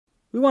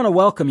We want to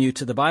welcome you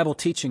to the Bible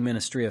teaching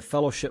ministry of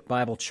Fellowship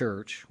Bible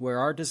Church, where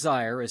our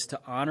desire is to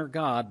honor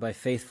God by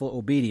faithful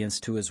obedience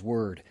to His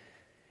Word.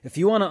 If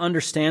you want to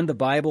understand the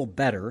Bible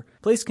better,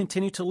 please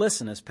continue to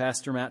listen as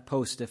Pastor Matt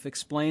Postiff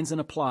explains and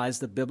applies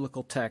the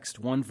biblical text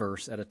one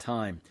verse at a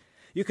time.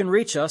 You can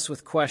reach us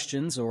with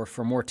questions or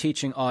for more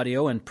teaching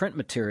audio and print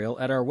material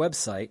at our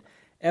website,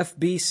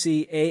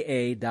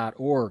 fbcaa.org.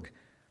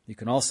 You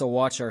can also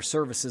watch our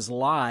services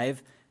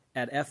live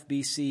at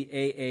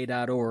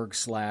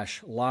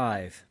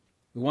fbcaa.org/live.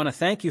 We want to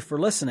thank you for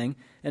listening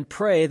and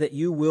pray that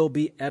you will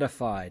be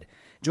edified.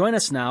 Join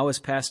us now as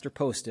Pastor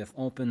Postiff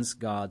opens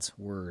God's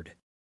Word.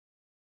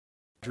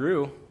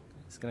 Drew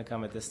is going to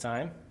come at this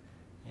time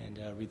and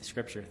read the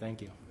scripture.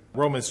 Thank you.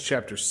 Romans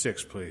chapter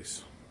 6,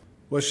 please.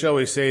 What shall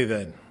we say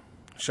then?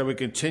 Shall we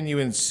continue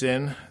in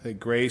sin that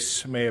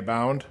grace may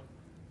abound?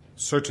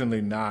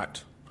 Certainly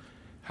not.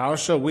 How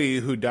shall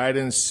we who died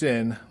in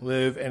sin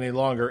live any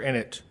longer in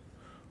it?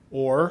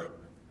 Or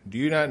do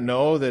you not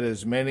know that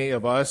as many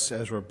of us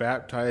as were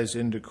baptized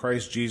into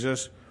Christ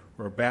Jesus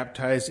were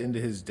baptized into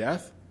his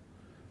death?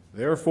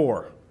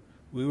 Therefore,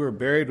 we were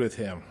buried with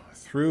him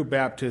through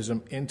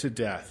baptism into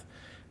death,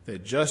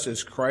 that just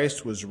as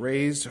Christ was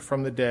raised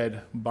from the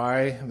dead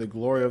by the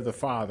glory of the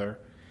Father,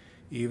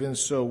 even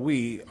so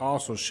we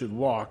also should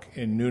walk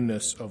in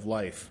newness of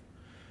life.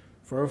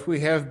 For if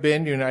we have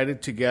been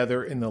united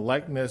together in the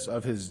likeness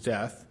of his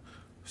death,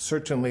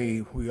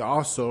 certainly we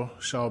also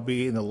shall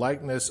be in the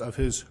likeness of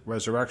his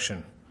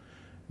resurrection,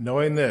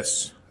 knowing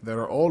this, that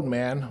our old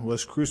man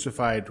was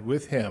crucified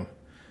with him,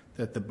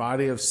 that the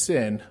body of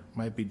sin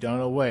might be done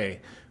away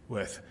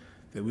with,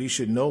 that we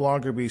should no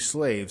longer be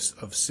slaves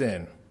of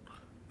sin.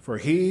 For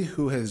he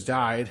who has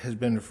died has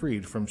been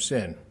freed from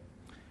sin.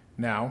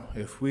 Now,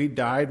 if we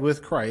died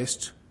with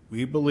Christ,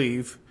 we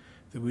believe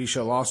that we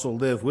shall also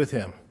live with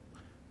him,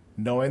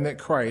 knowing that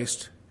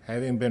Christ,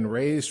 having been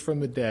raised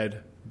from the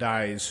dead,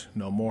 dies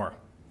no more.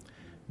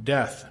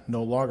 Death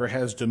no longer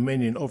has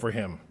dominion over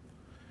him.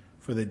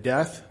 For the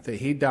death that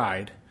he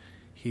died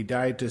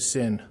to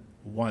sin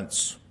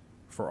once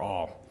for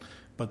all.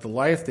 But the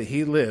life that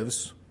he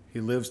lives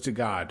to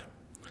God.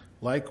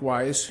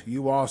 Likewise,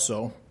 you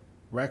also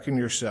reckon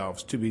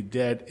yourselves to be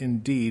dead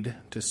indeed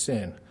to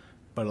sin,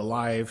 but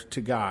alive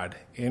to God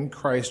in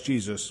Christ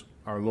Jesus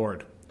our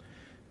Lord.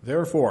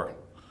 Therefore,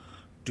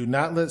 do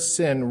not let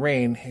sin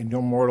reign in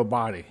your mortal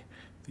body,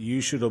 that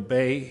you should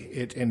obey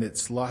it in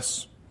its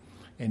lusts,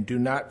 and do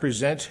not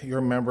present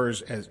your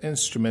members as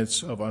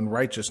instruments of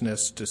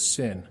unrighteousness to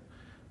sin,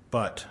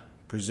 but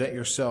present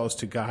yourselves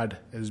to God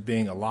as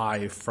being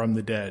alive from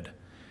the dead,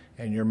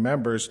 and your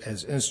members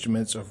as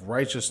instruments of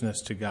righteousness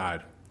to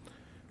God.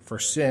 For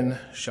sin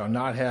shall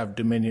not have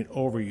dominion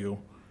over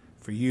you,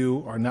 for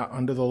you are not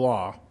under the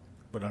law,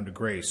 but under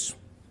grace.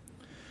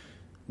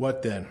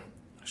 What then?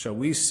 Shall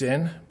we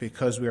sin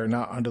because we are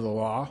not under the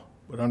law,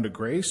 but under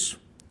grace?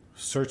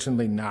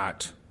 Certainly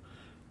not.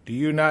 Do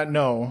you not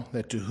know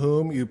that to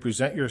whom you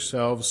present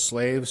yourselves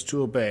slaves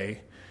to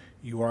obey,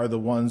 you are the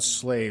ones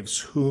slaves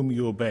whom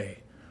you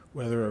obey,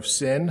 whether of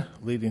sin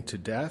leading to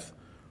death,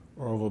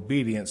 or of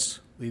obedience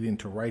leading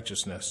to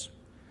righteousness?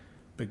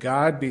 But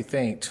God be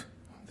thanked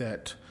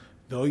that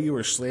though you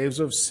were slaves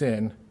of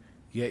sin,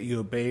 yet you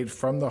obeyed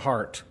from the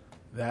heart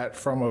that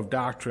form of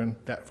doctrine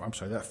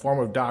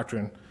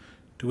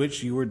to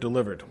which you were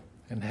delivered,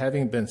 and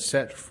having been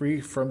set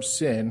free from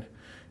sin,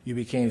 you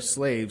became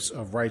slaves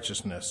of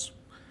righteousness.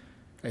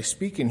 I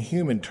speak in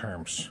human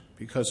terms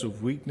because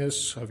of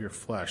weakness of your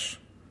flesh.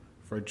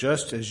 For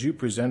just as you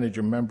presented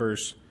your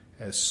members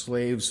as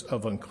slaves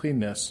of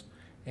uncleanness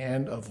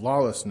and of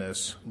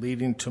lawlessness,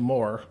 leading to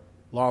more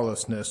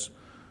lawlessness,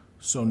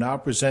 so now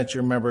present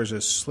your members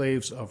as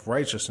slaves of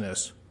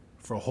righteousness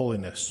for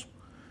holiness.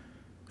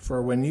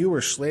 For when you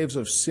were slaves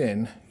of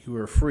sin, you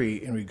were free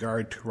in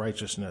regard to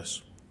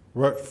righteousness.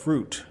 What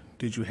fruit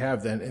did you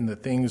have then in the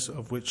things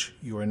of which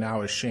you are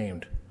now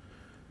ashamed?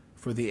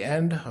 For the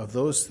end of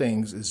those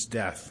things is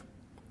death.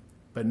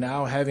 But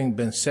now, having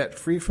been set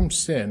free from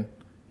sin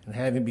and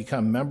having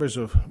become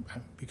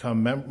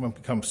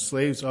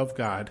slaves of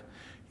God,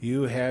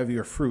 you have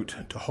your fruit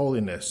to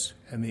holiness,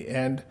 and the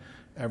end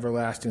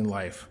everlasting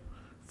life.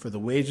 For the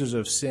wages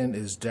of sin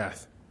is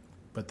death,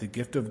 but the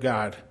gift of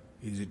God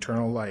is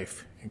eternal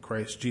life in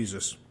Christ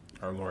Jesus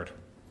our Lord.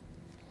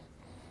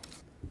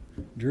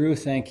 Drew,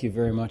 thank you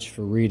very much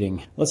for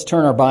reading. Let's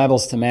turn our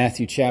Bibles to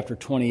Matthew chapter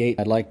 28.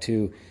 I'd like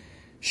to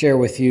share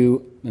with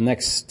you the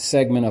next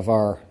segment of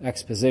our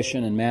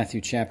exposition in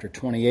Matthew chapter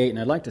 28, and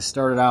I'd like to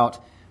start it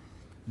out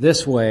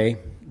this way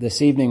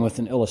this evening with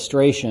an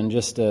illustration,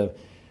 just a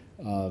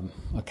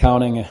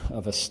accounting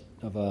of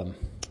a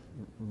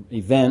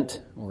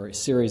event or a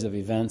series of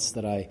events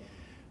that I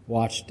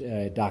watched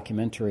a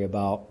documentary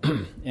about,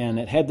 and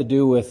it had to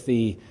do with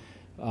the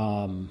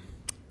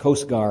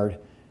Coast Guard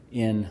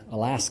in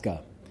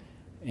Alaska.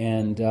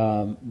 And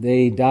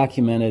they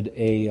documented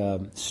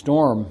a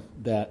storm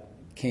that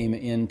came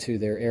into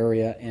their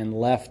area and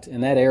left.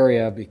 In that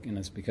area, and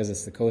it's because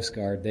it's the Coast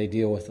Guard, they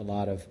deal with a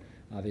lot of,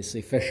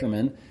 obviously,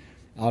 fishermen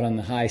out on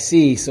the high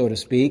sea, so to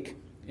speak.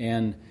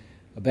 And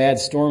a bad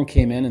storm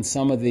came in, and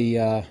some of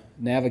the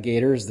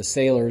navigators, the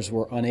sailors,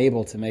 were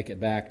unable to make it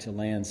back to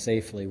land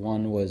safely.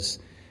 One was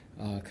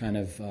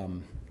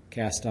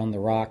cast on the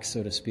rocks,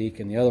 so to speak,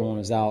 and the other one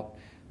was out,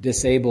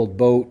 disabled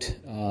boat,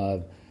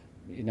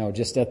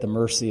 just at the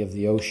mercy of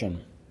the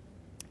ocean.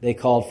 They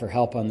called for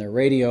help on their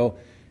radio,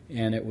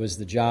 and it was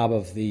the job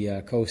of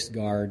the Coast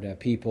Guard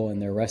people in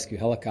their rescue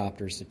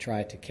helicopters to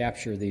try to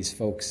capture these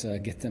folks,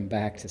 get them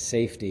back to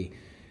safety.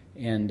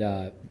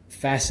 And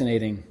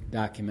fascinating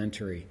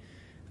documentary.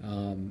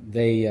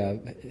 They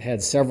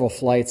had several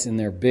flights in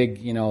their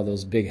big,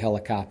 those big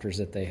helicopters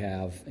that they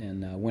have,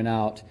 and went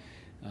out,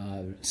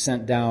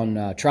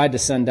 tried to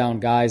send down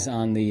guys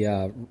on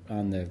the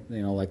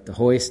like the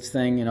hoist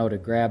thing, to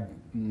grab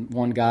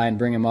one guy and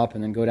bring him up,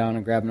 and then go down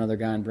and grab another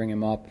guy and bring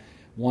him up.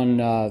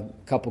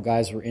 Couple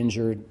guys were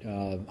injured,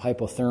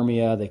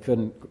 hypothermia. They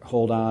couldn't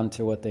hold on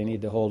to what they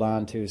need to hold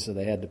on to, so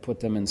they had to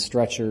put them in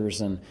stretchers.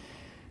 And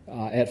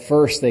at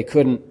first, they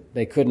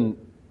couldn't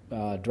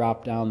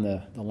drop down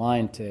the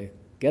line to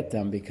get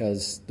them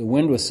because the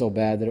wind was so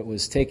bad that it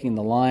was taking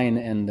the line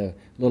and the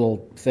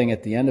little thing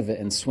at the end of it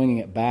and swinging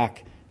it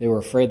back. They were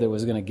afraid that it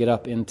was going to get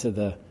up into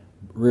the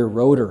rear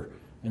rotor,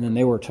 and then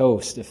they were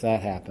toast if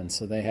that happened.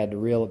 So they had to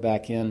reel it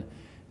back in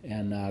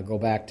and go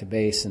back to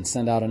base and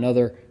send out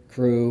another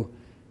crew,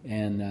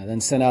 and then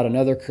send out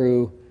another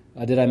crew.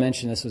 Did I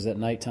mention this was at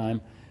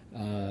nighttime?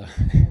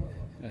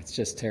 That's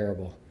just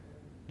terrible.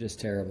 Just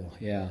terrible,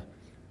 yeah.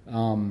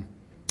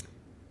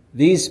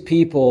 These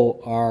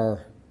people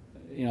are,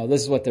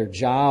 this is what their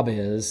job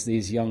is,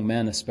 these young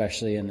men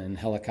especially, and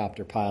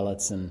helicopter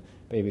pilots and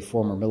maybe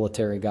former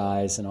military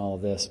guys and all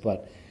of this.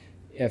 But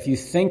if you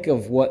think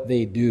of what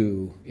they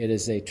do, it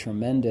is a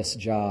tremendous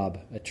job,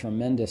 a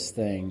tremendous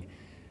thing.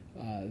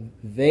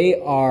 They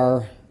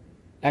are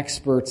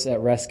experts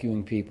at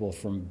rescuing people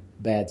from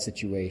bad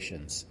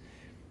situations.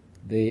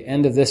 The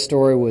end of this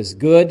story was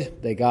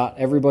good. They got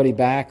everybody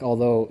back,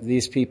 although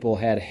these people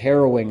had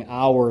harrowing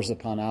hours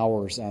upon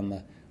hours on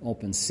the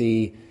open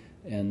sea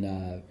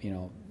and,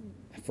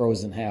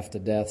 frozen half to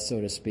death, so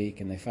to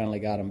speak. And they finally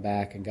got them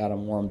back and got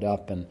them warmed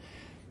up and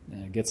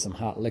get some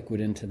hot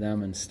liquid into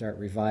them and start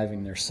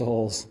reviving their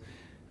souls.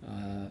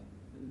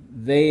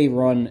 They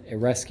run a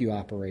rescue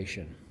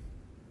operation.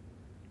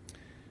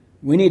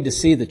 We need to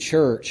see the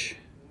church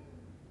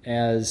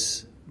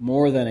as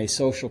more than a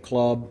social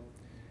club,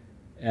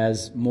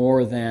 as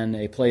more than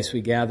a place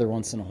we gather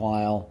once in a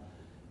while.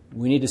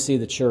 We need to see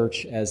the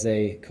church as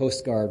a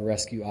Coast Guard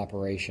rescue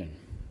operation,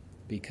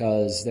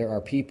 because there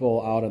are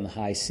people out in the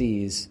high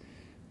seas.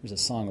 There's a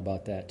song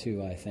about that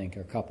too, I think,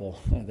 or a couple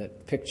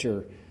that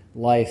picture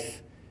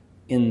life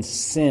in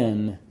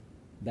sin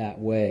that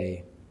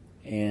way.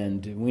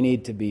 And we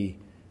need to be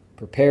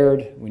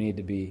prepared. We need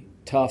to be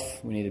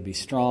tough. We need to be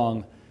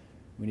strong.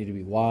 We need to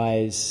be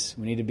wise.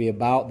 We need to be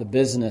about the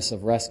business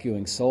of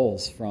rescuing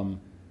souls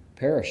from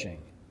perishing.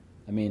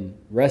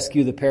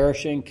 Rescue the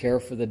perishing,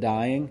 care for the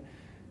dying.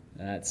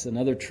 That's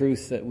another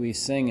truth that we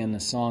sing in the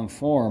song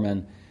form,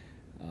 and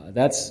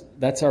that's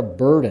our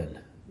burden.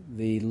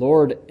 The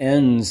Lord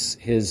ends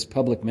His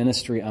public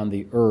ministry on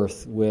the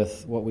earth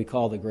with what we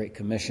call the Great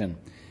Commission.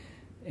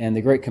 And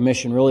the Great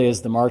Commission really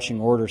is the marching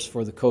orders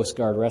for the Coast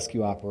Guard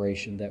rescue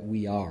operation that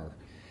we are.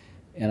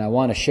 And I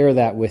want to share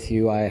that with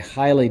you. I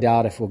highly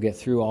doubt if we'll get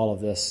through all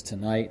of this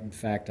tonight. In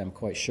fact, I'm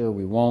quite sure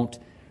we won't.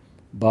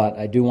 But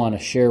I do want to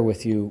share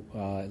with you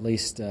at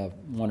least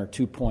 1 or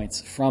 2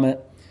 points from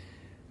it.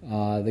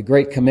 The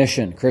Great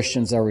Commission,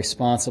 Christians are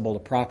responsible to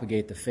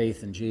propagate the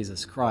faith in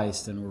Jesus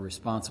Christ, and we're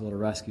responsible to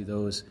rescue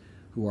those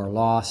who are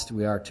lost.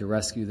 We are to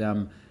rescue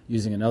them,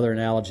 using another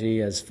analogy,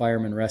 as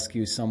firemen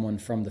rescue someone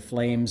from the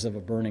flames of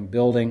a burning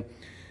building,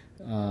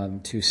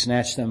 to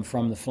snatch them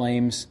from the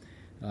flames,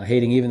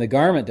 hating even the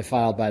garment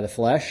defiled by the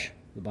flesh,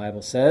 the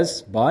Bible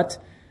says, but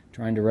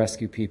trying to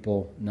rescue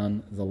people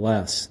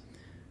nonetheless.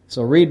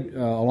 So read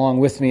along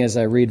with me as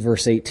I read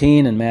verse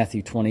 18 in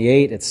Matthew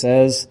 28. It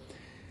says,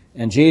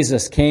 "And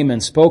Jesus came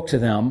and spoke to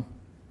them."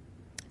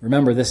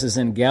 Remember, this is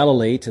in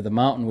Galilee, to the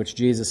mountain which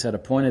Jesus had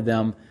appointed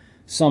them.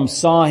 Some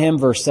saw him,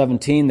 verse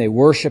 17, they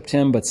worshipped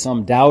him, but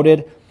some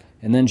doubted.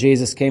 And then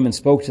Jesus came and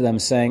spoke to them,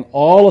 saying,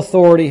 "All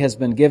authority has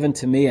been given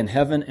to me in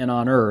heaven and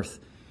on earth.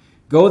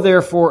 Go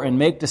therefore and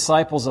make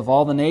disciples of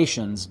all the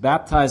nations,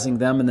 baptizing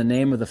them in the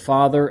name of the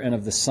Father and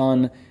of the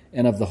Son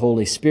and of the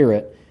Holy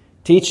Spirit,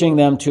 teaching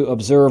them to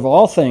observe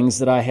all things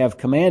that I have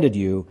commanded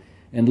you.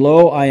 And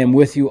lo, I am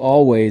with you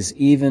always,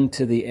 even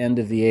to the end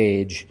of the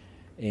age.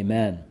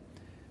 Amen."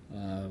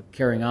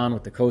 Carrying on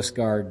with the Coast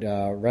Guard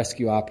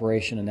rescue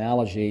operation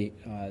analogy,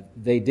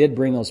 they did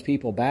bring those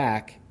people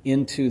back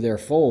into their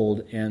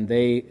fold, and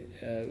they,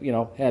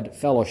 had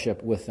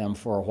fellowship with them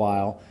for a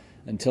while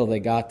until they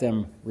got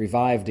them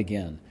revived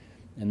again.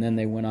 And then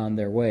they went on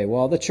their way.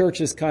 Well, the church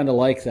is kind of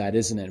like that,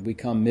 isn't it? We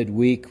come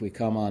midweek, we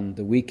come on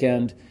the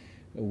weekend,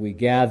 we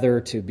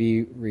gather to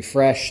be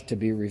refreshed, to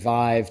be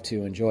revived,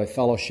 to enjoy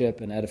fellowship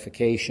and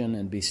edification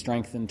and be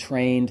strengthened,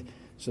 trained,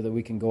 so that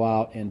we can go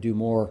out and do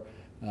more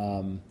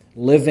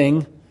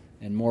living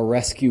and more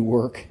rescue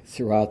work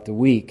throughout the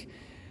week.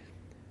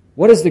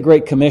 What is the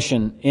Great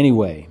Commission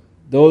anyway?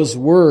 Those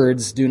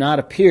words do not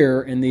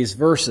appear in these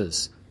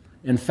verses.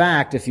 In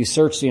fact, if you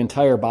search the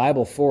entire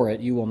Bible for it,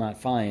 you will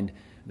not find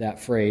that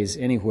phrase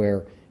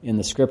anywhere in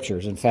the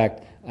Scriptures. In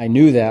fact, I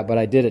knew that, but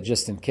I did it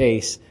just in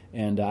case,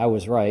 and I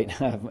was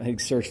right. I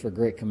searched for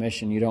Great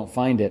Commission. You don't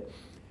find it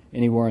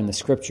anywhere in the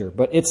Scripture.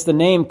 But it's the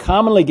name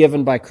commonly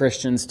given by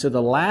Christians to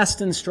the last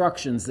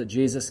instructions that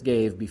Jesus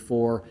gave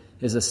before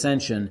His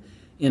ascension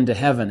into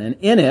heaven. And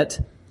in it,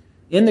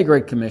 in the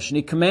Great Commission,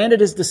 He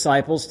commanded His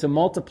disciples to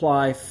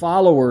multiply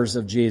followers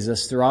of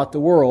Jesus throughout the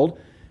world,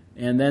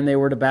 and then they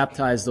were to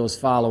baptize those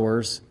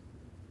followers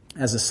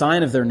as a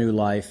sign of their new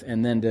life,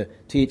 and then to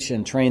teach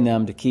and train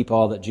them to keep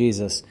all that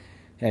Jesus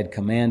had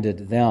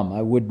commanded them.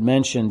 I would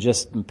mention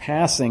just in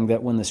passing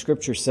that when the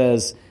Scripture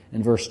says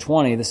in verse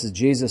 20, this is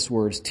Jesus'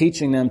 words,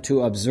 teaching them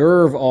to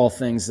observe all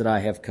things that I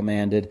have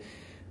commanded.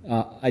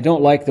 I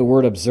don't like the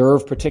word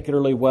observe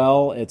particularly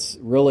well. It's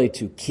really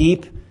to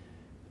keep,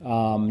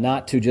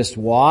 not to just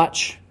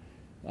watch.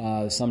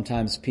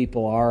 Sometimes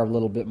people are a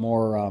little bit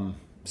more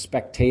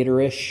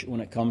spectatorish when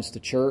it comes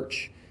to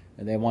church.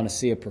 They want to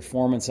see a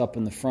performance up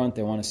in the front.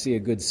 They want to see a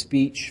good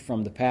speech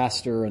from the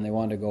pastor, and they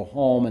want to go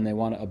home and they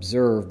want to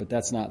observe, but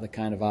that's not the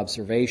kind of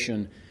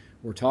observation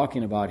we're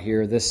talking about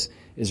here. This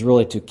is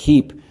really to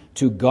keep,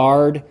 to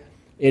guard.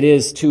 It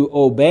is to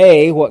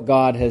obey what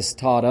God has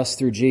taught us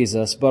through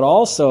Jesus, but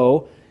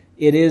also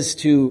it is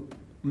to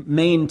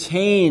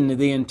maintain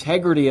the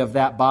integrity of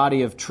that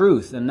body of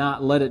truth and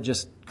not let it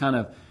just kind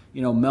of,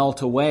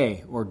 melt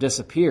away or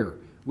disappear.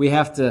 We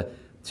have to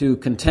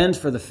contend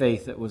for the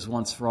faith that was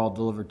once for all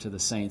delivered to the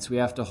saints. We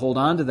have to hold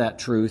on to that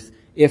truth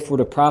if we're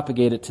to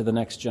propagate it to the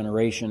next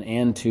generation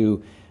and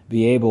to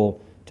be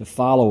able to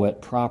follow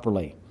it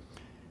properly.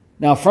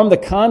 Now, from the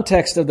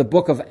context of the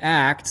book of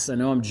Acts, I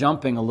know I'm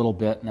jumping a little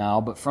bit now,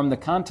 but from the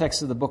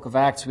context of the book of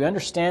Acts, we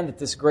understand that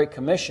this Great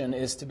Commission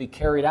is to be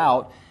carried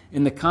out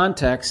in the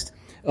context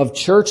of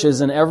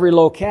churches in every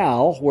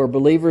locale where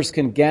believers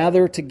can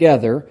gather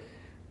together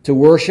to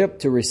worship,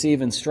 to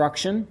receive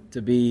instruction,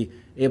 to be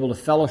able to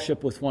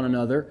fellowship with one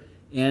another,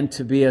 and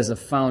to be as a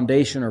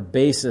foundation or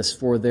basis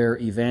for their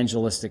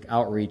evangelistic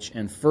outreach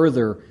and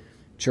further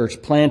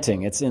church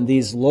planting. It's in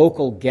these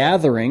local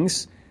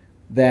gatherings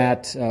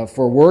that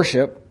for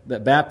worship,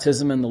 that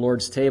baptism and the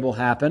Lord's table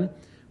happen,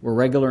 where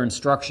regular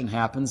instruction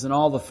happens, and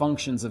all the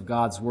functions of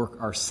God's work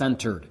are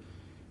centered.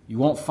 You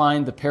won't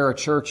find the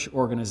parachurch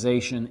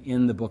organization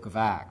in the book of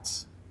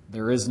Acts.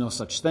 There is no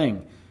such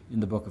thing in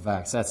the book of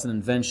Acts. That's an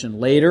invention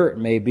later. It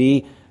may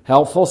be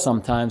helpful.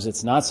 Sometimes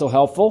it's not so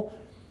helpful,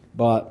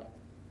 but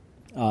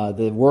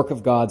the work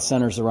of God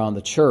centers around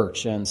the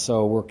church, and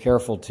so we're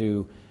careful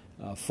to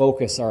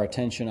focus our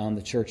attention on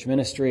the church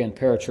ministry, and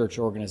parachurch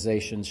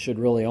organizations should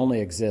really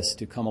only exist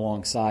to come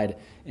alongside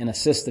and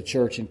assist the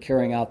church in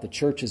carrying out the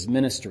church's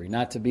ministry,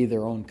 not to be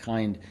their own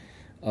kind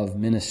of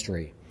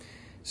ministry.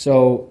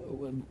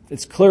 So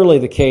it's clearly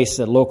the case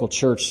that local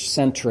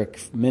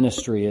church-centric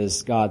ministry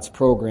is God's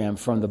program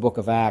from the book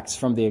of Acts,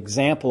 from the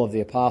example of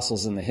the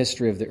apostles in the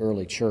history of the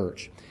early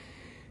church.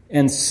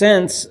 And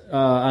since,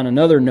 on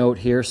another note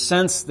here,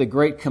 since the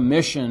Great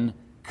Commission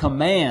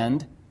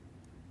command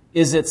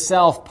is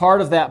itself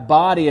part of that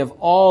body of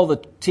all the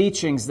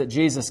teachings that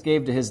Jesus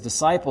gave to His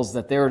disciples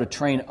that they are to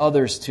train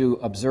others to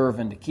observe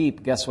and to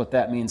keep, guess what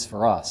that means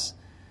for us?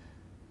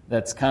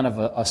 That's kind of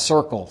a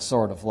circle,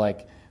 sort of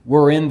like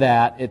we're in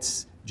that.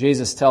 It's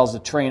Jesus tells to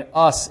train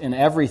us in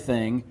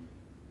everything,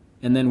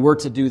 and then we're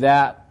to do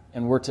that,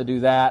 and we're to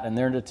do that, and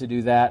they're to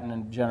do that, and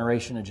then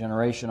generation to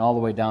generation, all the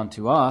way down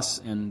to us,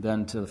 and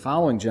then to the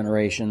following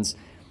generations.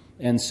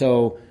 And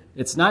so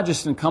it's not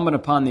just incumbent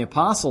upon the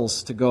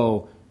apostles to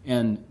go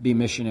and be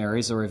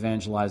missionaries or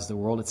evangelize the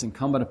world. It's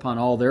incumbent upon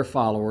all their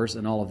followers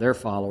and all of their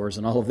followers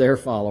and all of their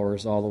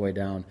followers all the way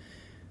down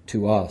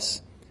to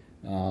us.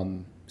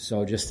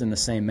 So just in the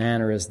same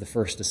manner as the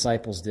first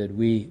disciples did,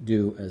 we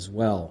do as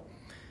well.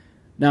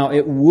 Now,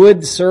 it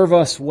would serve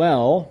us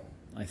well,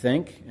 I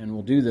think, and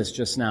we'll do this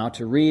just now,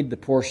 to read the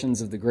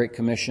portions of the Great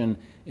Commission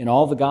in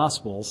all the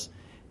Gospels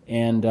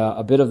and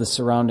a bit of the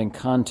surrounding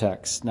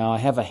context. Now, I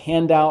have a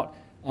handout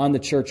on the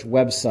church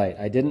website.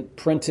 I didn't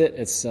print it.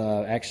 It's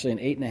actually an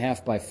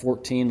 8.5 by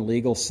 14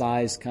 legal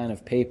size kind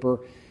of paper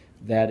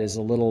that is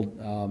a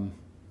little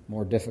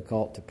more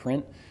difficult to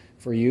print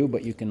for you,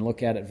 but you can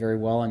look at it very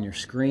well on your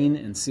screen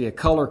and see a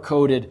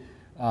color-coded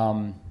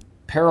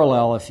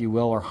parallel, if you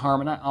will, or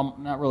harmony,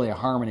 not really a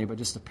harmony, but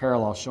just a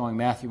parallel showing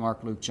Matthew,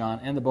 Mark, Luke, John,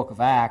 and the book of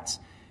Acts,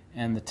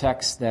 and the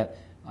text that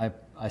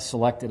I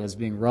selected as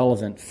being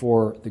relevant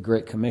for the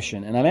Great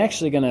Commission. And I'm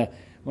actually going to,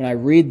 when I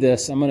read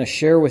this, I'm going to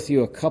share with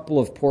you a couple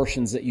of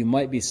portions that you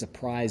might be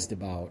surprised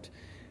about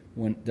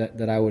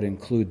that I would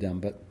include them.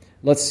 But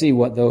let's see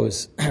what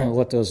those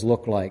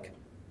look like.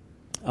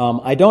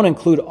 I don't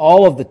include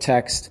all of the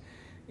text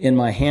in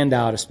my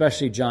handout,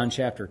 especially John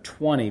chapter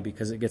 20,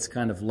 because it gets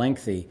kind of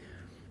lengthy,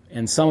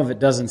 and some of it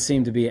doesn't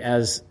seem to be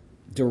as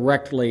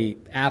directly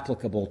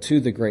applicable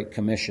to the Great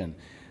Commission.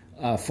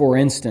 For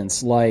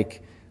instance,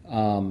 like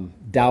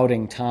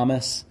doubting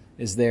Thomas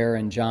is there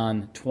in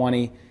John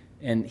 20,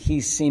 and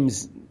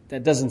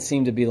that doesn't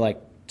seem to be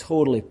like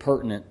totally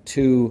pertinent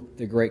to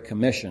the Great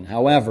Commission.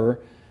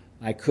 However,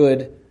 I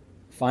could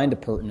find a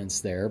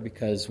pertinence there,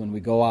 because when we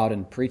go out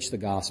and preach the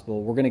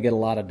gospel, we're going to get a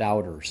lot of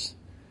doubters.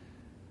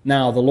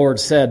 Now, the Lord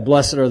said,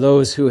 "Blessed are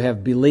those who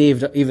have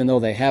believed even though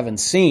they haven't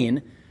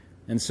seen."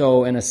 And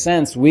so, in a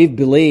sense, we've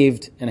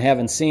believed and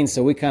haven't seen,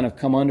 so we kind of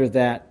come under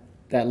that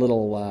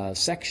little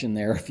section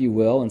there, if you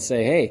will, and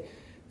say, hey,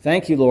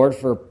 thank you, Lord,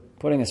 for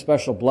putting a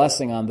special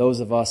blessing on those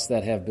of us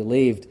that have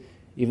believed,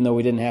 even though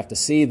we didn't have to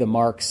see the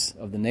marks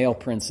of the nail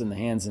prints in the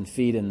hands and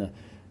feet and the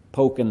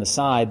poke in the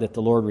side that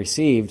the Lord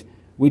received.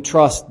 We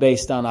trust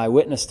based on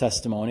eyewitness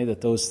testimony that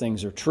those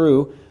things are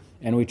true,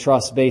 and we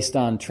trust based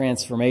on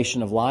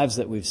transformation of lives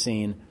that we've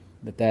seen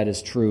that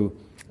is true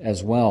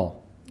as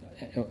well.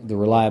 The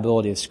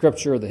reliability of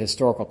Scripture, the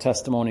historical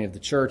testimony of the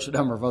church, a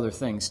number of other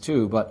things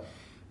too, but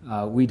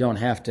we don't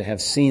have to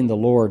have seen the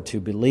Lord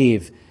to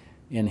believe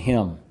in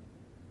Him.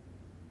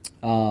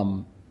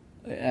 I'll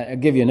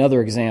give you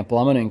another example.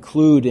 I'm going to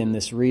include in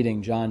this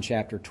reading John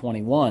chapter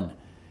 21,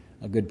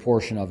 a good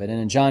portion of it.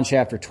 And in John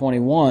chapter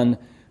 21,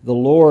 the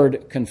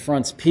Lord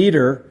confronts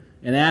Peter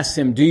and asks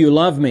him, "Do you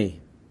love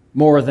me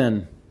more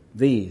than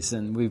these?"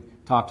 And we've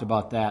talked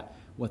about that,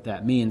 what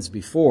that means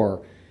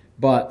before.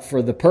 But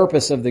for the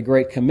purpose of the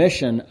Great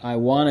Commission, I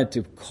want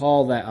to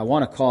call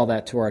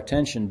that to our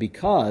attention,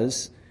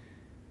 because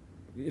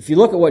if you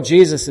look at what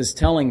Jesus is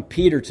telling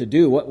Peter to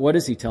do, what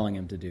is He telling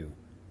him to do?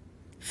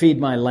 Feed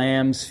my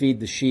lambs, feed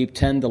the sheep,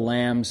 tend the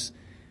lambs.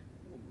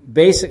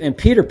 And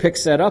Peter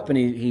picks that up, and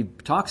he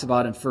talks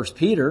about it in 1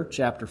 Peter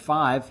chapter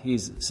 5. He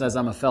says,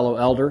 "I'm a fellow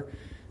elder."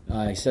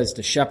 He says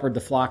to shepherd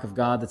the flock of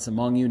God that's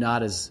among you,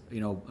 not as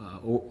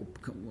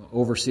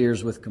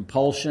overseers with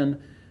compulsion,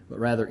 but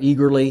rather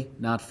eagerly,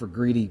 not for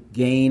greedy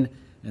gain,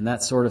 and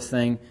that sort of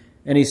thing.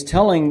 And he's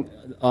telling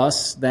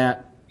us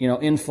that,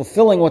 in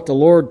fulfilling what the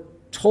Lord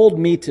told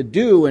me to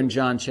do in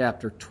John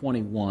chapter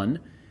 21,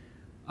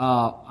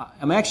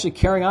 I'm actually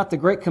carrying out the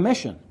Great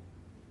Commission.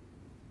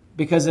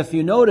 Because if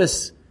you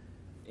notice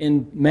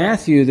in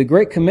Matthew, the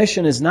Great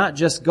Commission is not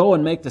just go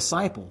and make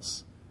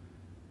disciples.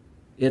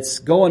 It's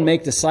go and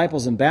make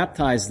disciples and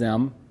baptize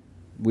them.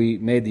 We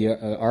made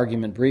the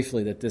argument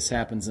briefly that this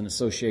happens in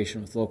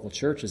association with local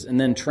churches, and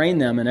then train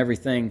them in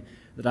everything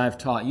that I've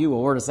taught you.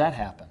 Well, where does that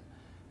happen?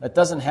 That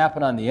doesn't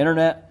happen on the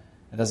internet.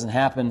 It doesn't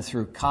happen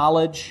through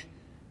college.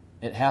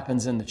 It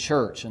happens in the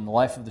church, in the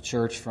life of the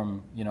church,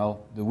 from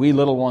the wee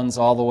little ones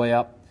all the way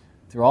up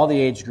through all the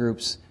age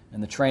groups,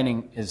 and the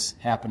training is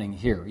happening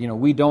here.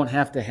 We don't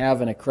have to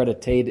have an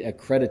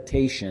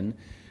accreditation,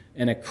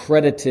 an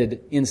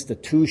accredited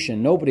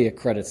institution. Nobody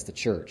accredits the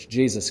church.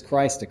 Jesus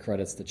Christ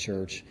accredits the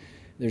church.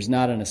 There's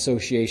not an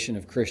association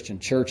of Christian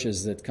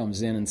churches that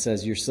comes in and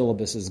says your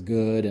syllabus is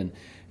good and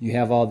you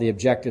have all the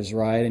objectives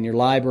right and your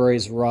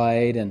library's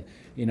right and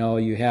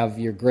you have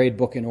your grade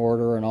book in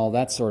order and all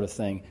that sort of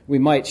thing.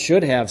 We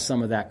should have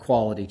some of that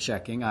quality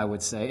checking, I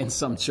would say, in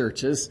some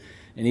churches,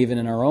 and even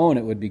in our own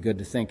it would be good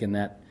to think in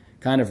that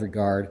kind of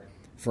regard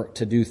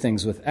to do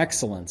things with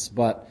excellence.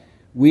 But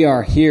we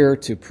are here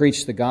to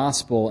preach the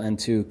gospel and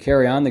to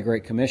carry on the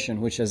Great Commission,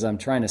 which, as I'm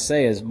trying to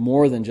say, is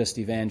more than just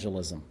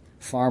evangelism,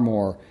 far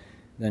more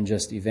than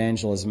just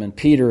evangelism. And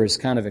Peter is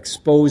kind of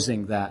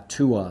exposing that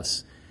to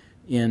us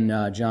in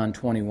John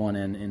 21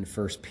 and in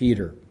 1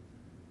 Peter.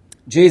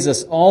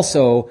 Jesus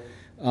also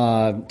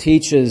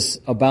teaches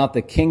about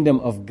the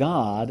kingdom of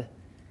God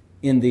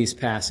in these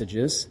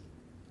passages.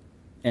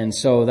 And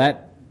so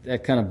that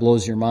kind of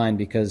blows your mind,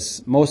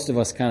 because most of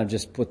us kind of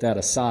just put that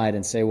aside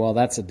and say, well,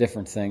 that's a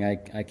different thing.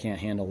 I can't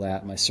handle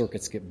that. My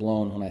circuits get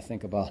blown when I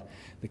think about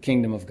the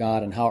kingdom of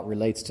God and how it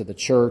relates to the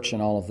church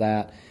and all of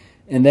that.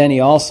 And then he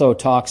also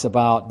talks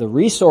about the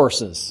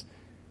resources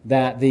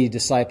that the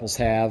disciples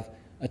have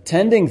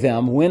attending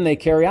them when they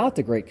carry out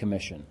the Great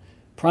Commission.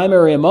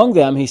 Primary among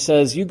them, he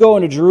says, you go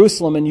into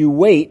Jerusalem and you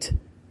wait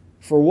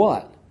for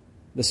what?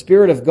 The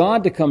Spirit of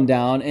God to come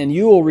down, and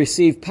you will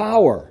receive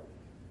power.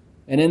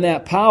 And in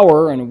that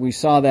power, and we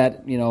saw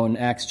that, in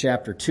Acts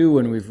chapter 2,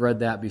 and we've read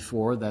that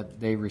before, that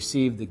they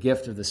received the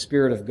gift of the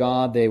Spirit of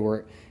God. They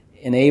were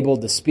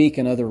enabled to speak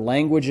in other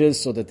languages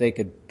so that they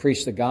could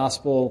preach the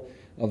gospel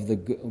of the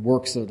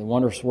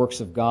wondrous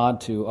works of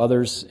God to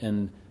others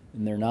in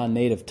their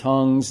non-native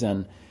tongues,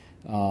 and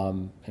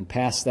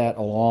pass that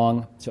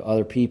along to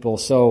other people.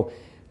 So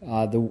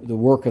the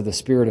work of the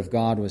Spirit of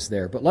God was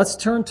there. But let's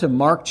turn to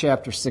Mark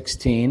chapter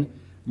 16,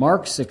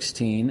 Mark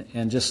 16,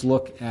 and just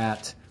look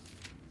at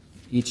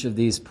each of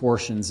these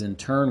portions in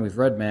turn. We've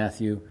read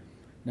Matthew.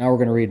 Now we're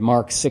going to read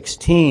Mark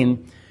 16.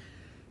 And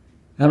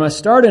I'm going to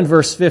start in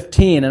verse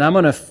 15, and I'm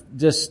going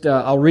to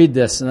I'll read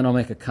this and then I'll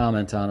make a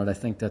comment on it. I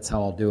think that's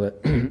how I'll do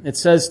it. It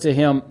says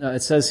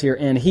here,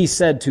 and he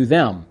said to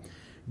them,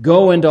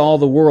 go into all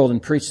the world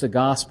and preach the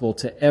gospel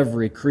to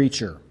every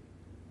creature.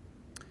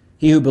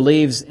 He who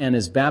believes and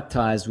is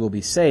baptized will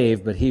be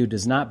saved, but he who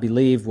does not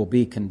believe will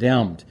be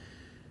condemned.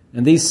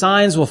 And these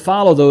signs will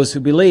follow those who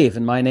believe.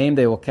 In my name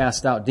they will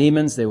cast out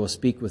demons, they will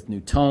speak with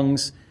new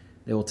tongues,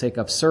 They will take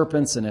up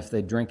serpents, and if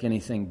they drink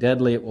anything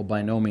deadly, it will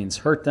by no means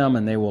hurt them,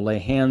 and they will lay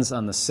hands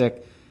on the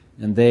sick,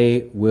 and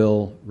they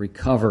will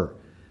recover.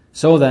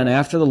 So then,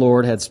 after the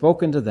Lord had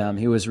spoken to them,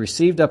 he was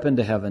received up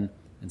into heaven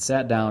and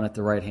sat down at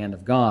the right hand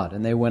of God.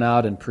 And they went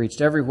out and preached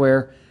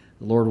everywhere,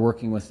 the Lord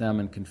working with them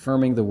and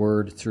confirming the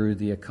word through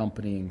the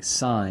accompanying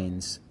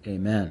signs.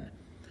 Amen.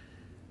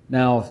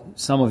 Now,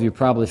 some of you are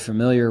probably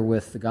familiar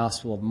with the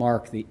Gospel of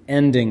Mark. The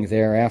ending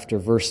there after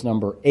verse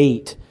number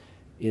 8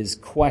 is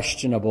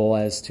questionable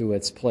as to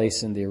its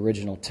place in the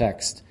original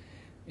text.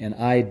 And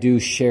I do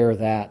share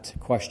that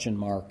question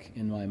mark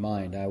in my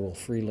mind. I will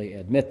freely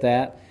admit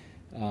that.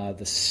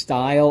 The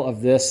style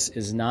of this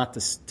is not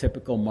the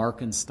typical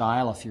Markan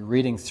style. If you're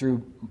reading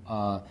through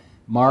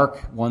Mark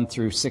 1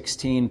 through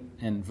 16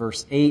 and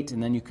verse 8,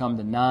 and then you come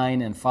to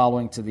 9 and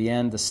following to the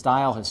end, the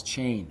style has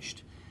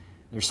changed.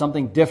 There's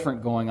something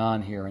different going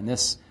on here, and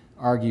this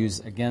argues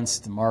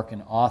against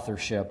Markan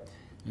authorship.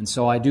 And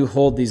so I do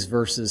hold these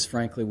verses,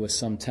 frankly, with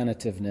some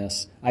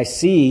tentativeness. I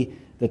see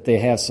that they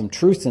have some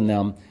truth in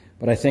them,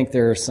 but I think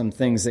there are some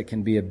things that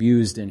can be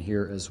abused in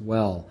here as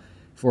well.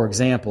 For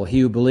example, he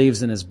who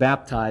believes and is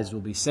baptized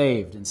will be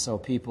saved. And so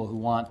people who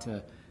want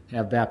to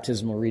have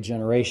baptismal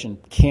regeneration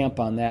camp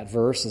on that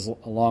verse,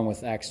 along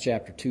with Acts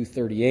chapter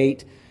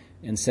 2:38,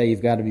 and say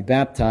you've got to be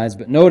baptized.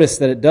 But notice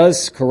that it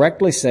does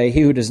correctly say,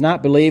 he who does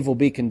not believe will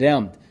be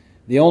condemned.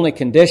 The only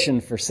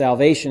condition for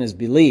salvation is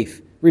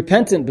belief.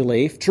 Repentant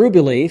belief, true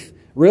belief,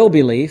 real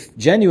belief,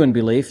 genuine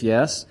belief,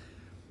 yes.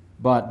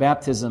 But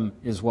baptism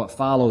is what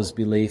follows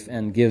belief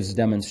and gives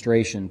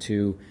demonstration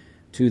to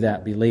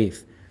that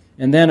belief.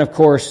 And then, of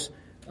course,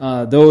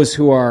 those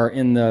who are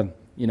in the,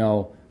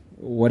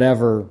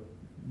 whatever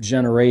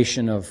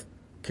generation of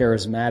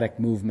charismatic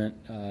movement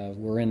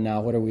we're in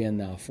now. What are we in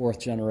now? 4th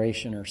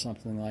generation or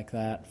something like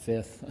that?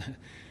 5th?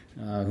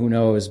 Who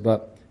knows?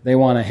 But they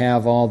want to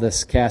have all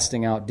this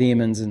casting out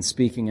demons and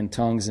speaking in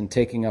tongues and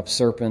taking up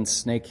serpents,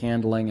 snake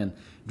handling, and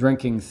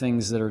drinking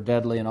things that are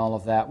deadly and all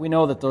of that. We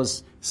know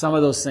that some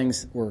of those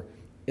things were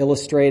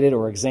illustrated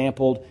or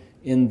exampled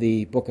in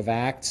the book of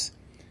Acts.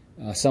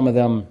 Some of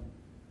them,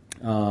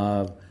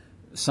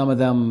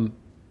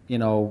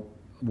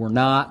 were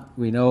not.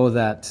 We know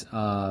that,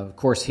 of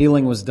course,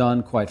 healing was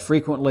done quite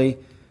frequently.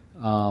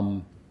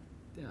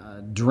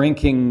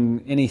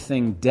 Drinking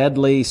anything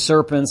deadly,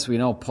 serpents. We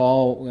know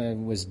Paul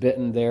was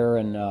bitten there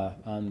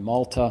on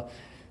Malta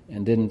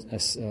and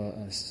didn't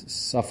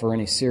suffer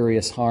any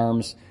serious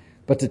harms.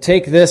 But to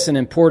take this and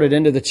import it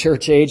into the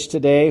church age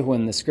today,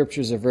 when the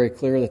Scriptures are very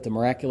clear that the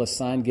miraculous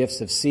sign gifts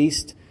have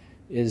ceased,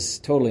 is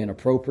totally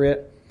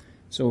inappropriate.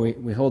 So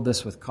we hold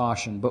this with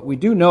caution. But we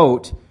do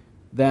note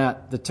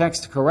that the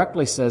text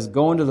correctly says,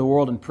 go into the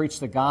world and preach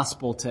the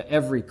gospel to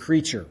every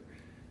creature.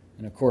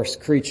 And of course,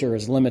 creature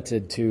is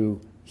limited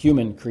to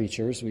human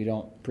creatures. We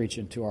don't preach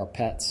it to our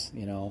pets,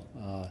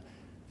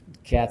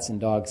 Cats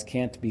and dogs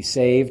can't be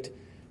saved.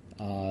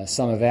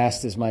 Some have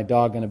asked, is my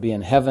dog going to be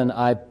in heaven?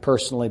 I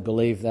personally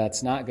believe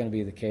that's not going to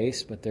be the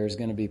case, but there's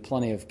going to be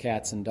plenty of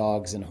cats and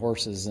dogs and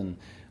horses and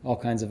all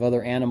kinds of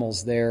other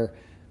animals there,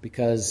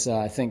 because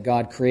I think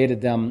God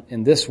created them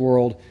in this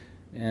world,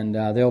 and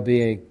there'll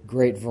be a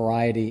great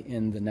variety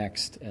in the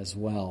next as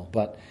well.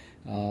 But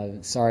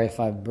sorry if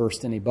I've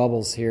burst any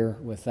bubbles here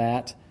with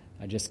that.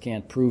 I just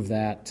can't prove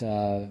that,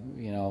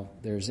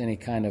 there's any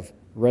kind of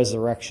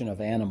resurrection of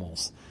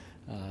animals.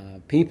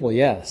 People,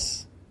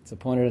 yes. It's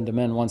appointed unto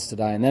men once to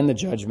die and then the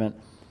judgment,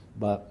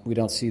 but we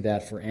don't see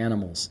that for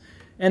animals.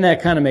 And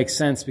that kind of makes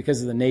sense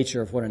because of the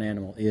nature of what an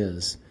animal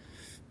is.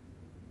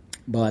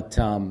 But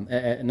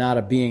not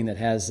a being that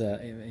has,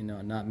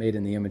 not made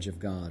in the image of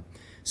God.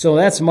 So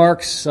that's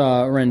Mark's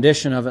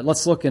rendition of it.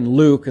 Let's look in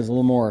Luke. It's a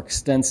little more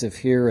extensive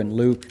here in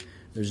Luke.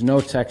 There's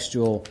no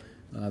textual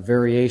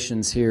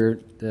variations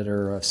here that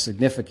are of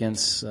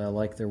significance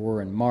like there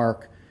were in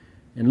Mark.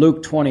 In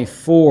Luke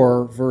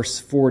 24, verse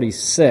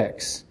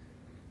 46,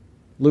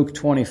 Luke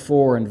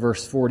 24 and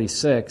verse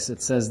 46,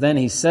 it says, Then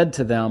he said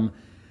to them,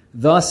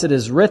 Thus it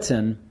is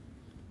written,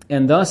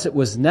 and thus it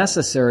was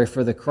necessary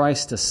for the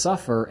Christ to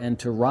suffer and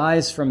to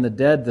rise from the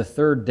dead the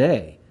third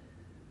day,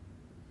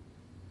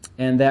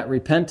 and that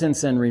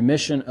repentance and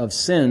remission of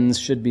sins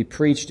should be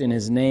preached in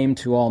his name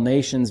to all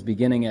nations,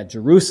 beginning at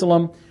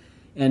Jerusalem.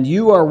 And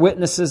you are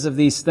witnesses of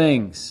these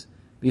things.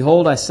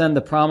 Behold, I send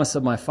the promise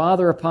of my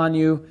Father upon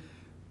you,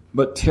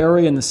 but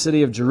tarry in the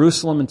city of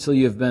Jerusalem until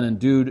you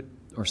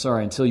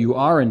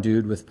are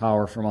endued with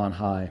power from on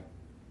high.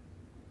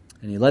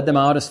 And he led them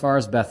out as far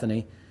as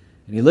Bethany,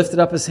 and he lifted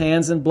up his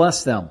hands and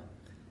blessed them.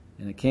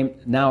 And it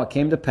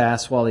came to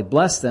pass, while he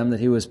blessed them,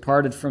 that he was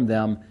parted from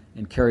them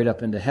and carried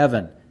up into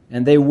heaven.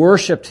 And they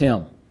worshipped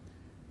him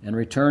and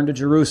returned to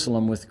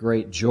Jerusalem with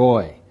great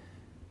joy.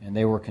 And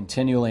they were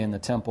continually in the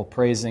temple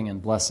praising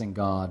and blessing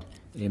God.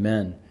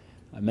 Amen.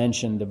 I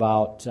mentioned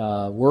about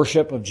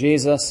worship of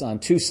Jesus on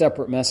 2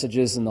 separate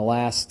messages in the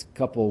last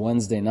couple of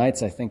Wednesday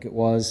nights, I think it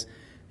was.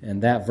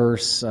 And that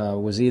verse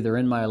was either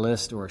in my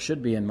list or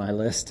should be in my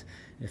list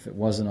if it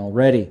wasn't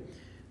already.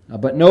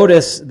 But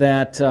notice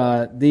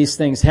that these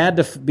things had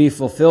to be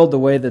fulfilled the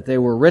way that they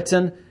were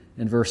written,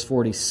 in verse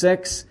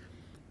 46.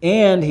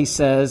 And he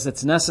says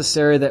it's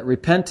necessary that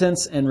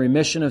repentance and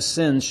remission of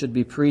sins should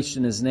be preached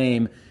in his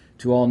name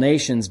to all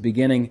nations,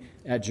 beginning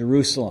at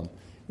Jerusalem.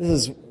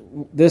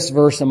 This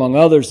verse, among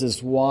others,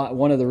 is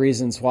one of the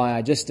reasons why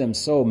I just am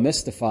so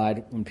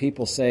mystified when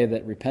people say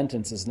that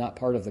repentance is not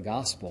part of the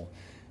gospel.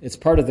 It's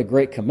part of the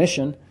Great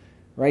Commission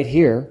right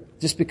here.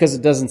 Just because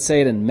it doesn't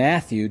say it in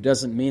Matthew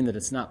doesn't mean that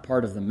it's not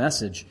part of the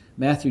message.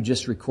 Matthew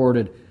just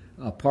recorded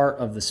a part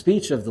of the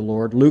speech of the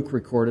Lord. Luke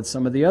recorded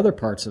some of the other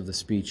parts of the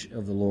speech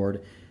of the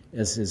Lord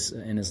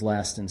in his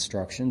last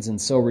instructions. And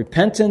so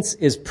repentance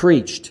is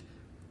preached,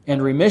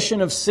 and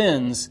remission of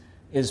sins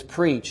is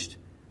preached.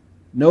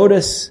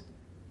 Notice,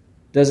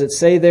 does it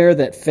say there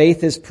that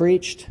faith is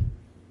preached?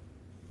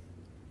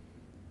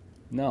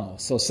 No.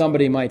 So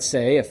somebody might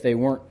say, if they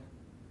weren't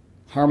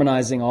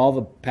harmonizing all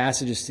the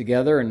passages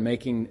together and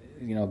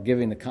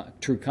giving the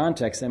true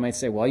context, they might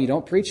say, well, you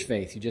don't preach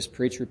faith, you just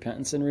preach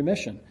repentance and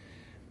remission.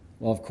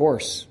 Well, of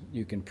course,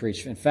 you can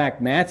preach. In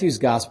fact, Matthew's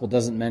gospel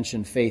doesn't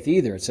mention faith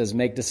either. It says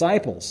make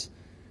disciples.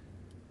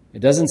 It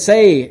doesn't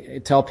say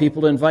tell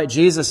people to invite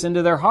Jesus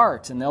into their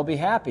heart and they'll be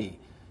happy.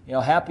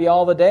 Happy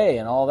all the day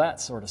and all that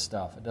sort of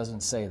stuff. It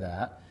doesn't say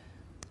that.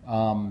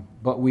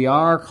 But we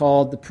are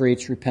called to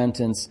preach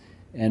repentance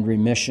and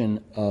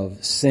remission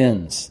of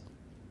sins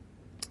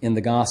in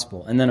the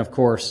gospel. And then, of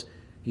course,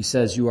 he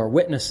says you are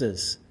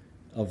witnesses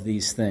of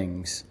these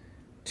things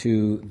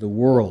to the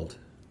world.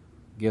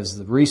 Gives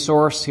the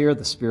resource here.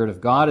 The Spirit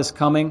of God is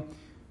coming.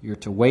 You're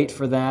to wait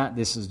for that.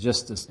 This is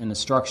just an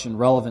instruction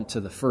relevant to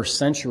the first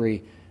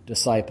century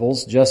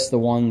disciples, just the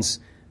ones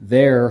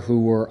there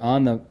who were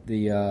on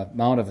the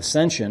Mount of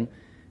Ascension,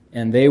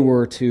 and they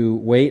were to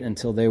wait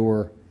until they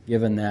were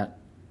given that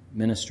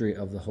ministry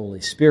of the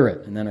Holy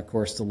Spirit. And then, of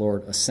course, the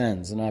Lord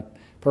ascends. And our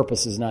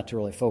purpose is not to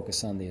really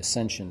focus on the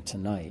ascension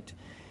tonight.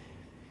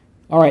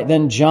 All right,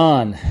 then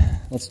John.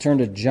 Let's turn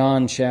to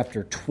John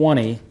chapter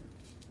 20.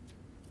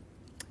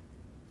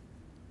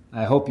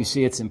 I hope you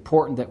see it's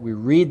important that we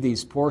read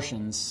these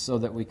portions so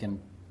that we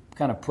can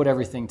kind of put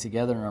everything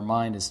together in our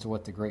mind as to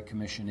what the Great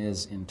Commission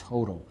is in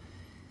total.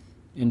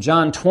 In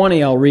John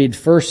 20, I'll read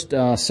first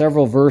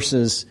several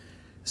verses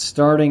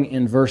starting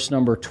in verse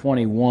number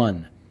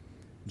 21.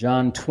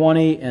 John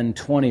 20 and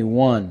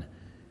 21.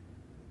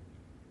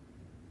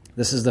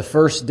 This is the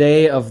first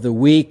day of the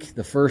week,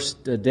 the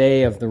first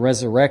day of the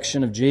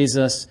resurrection of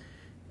Jesus.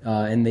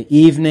 In the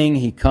evening,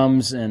 he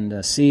comes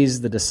and sees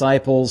the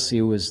disciples.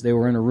 They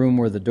were in a room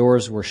where the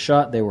doors were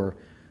shut. They were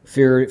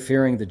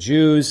fearing the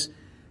Jews.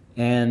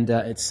 And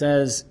it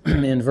says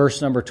in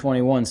verse number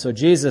 21, so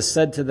Jesus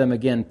said to them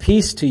again,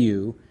 peace to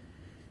you.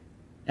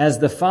 As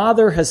the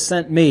Father has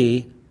sent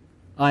me,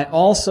 I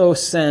also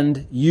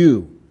send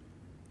you.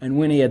 And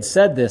when he had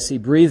said this, he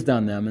breathed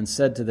on them and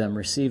said to them,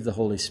 receive the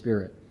Holy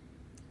Spirit.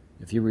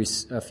 If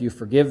you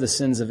forgive the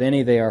sins of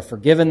any, they are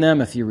forgiven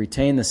them. If you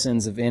retain the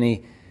sins of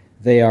any,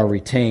 they are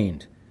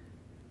retained.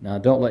 Now,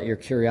 don't let your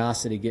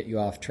curiosity get you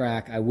off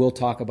track. I will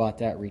talk about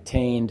that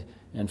retained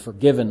and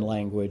forgiven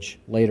language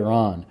later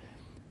on.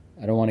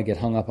 I don't want to get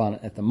hung up on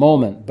it at the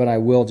moment, but I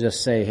will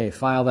just say, hey,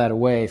 file that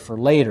away for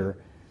later.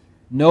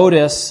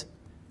 Notice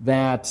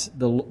that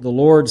the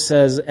Lord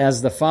says,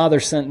 as the Father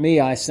sent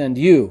me, I send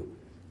you.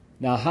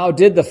 Now, how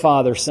did the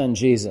Father send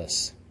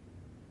Jesus?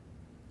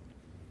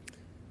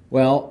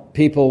 Well,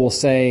 people will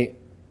say,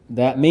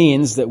 that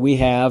means that we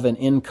have an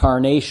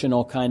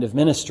incarnational kind of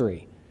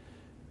ministry.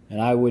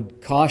 And I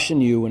would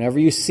caution you, whenever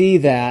you see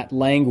that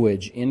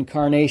language,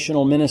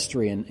 incarnational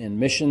ministry, in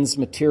missions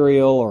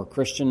material or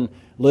Christian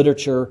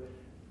literature,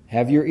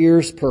 have your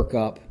ears perk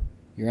up,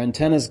 your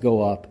antennas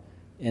go up,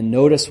 and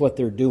notice what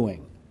they're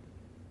doing.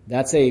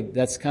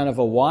 That's kind of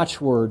a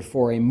watchword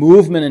for a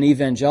movement in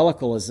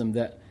evangelicalism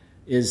that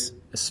is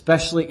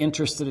especially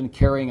interested in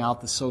carrying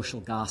out the social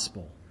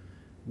gospel.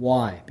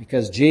 Why?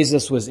 Because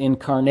Jesus was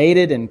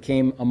incarnated and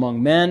came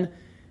among men,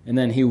 and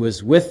then he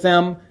was with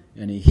them,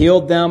 and he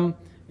healed them,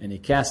 and he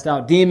cast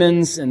out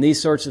demons, and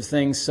these sorts of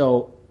things.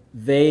 So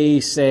they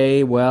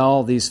say,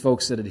 well, these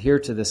folks that adhere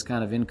to this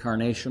kind of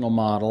incarnational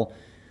model,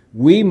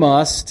 we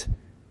must,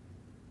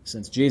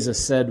 since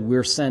Jesus said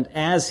we're sent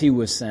as he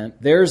was sent,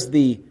 there's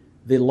the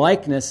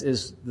likeness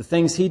is the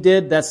things he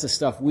did, that's the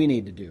stuff we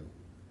need to do.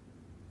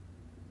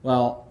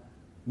 Well,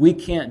 we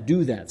can't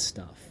do that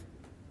stuff.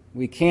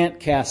 We can't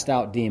cast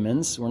out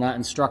demons. We're not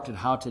instructed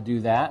how to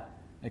do that,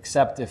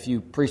 except if you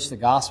preach the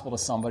gospel to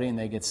somebody and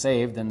they get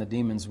saved, then the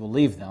demons will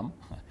leave them.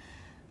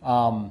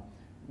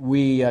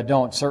 We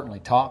don't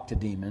certainly talk to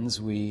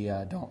demons. We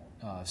don't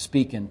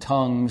speak in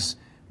tongues.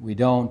 We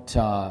don't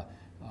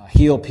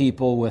heal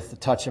people with the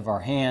touch of our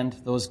hand.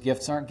 Those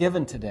gifts aren't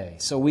given today.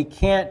 So we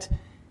can't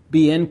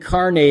be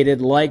incarnated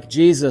like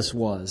Jesus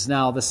was.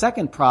 Now, the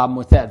second problem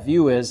with that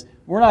view is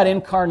we're not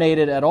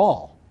incarnated at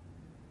all.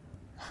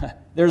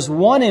 There's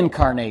one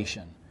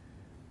incarnation.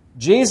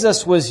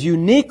 Jesus was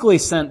uniquely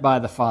sent by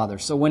the Father.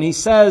 So when he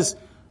says,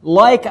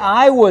 like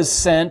I was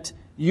sent,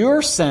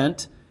 you're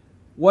sent,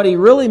 What he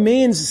really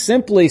means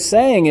simply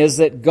saying is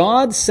that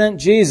God sent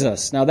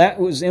Jesus. Now that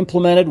was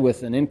implemented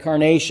with an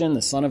incarnation.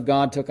 The Son of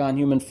God took on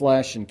human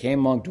flesh and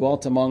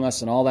dwelt among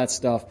us and all that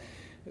stuff.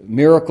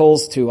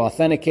 Miracles to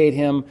authenticate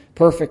him,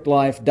 perfect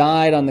life,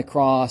 died on the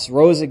cross,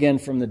 rose again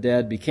from the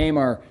dead, became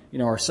our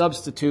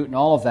substitute and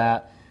all of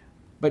that.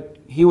 But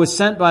he was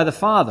sent by the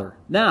Father.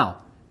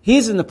 Now,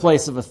 he's in the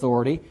place of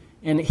authority,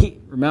 and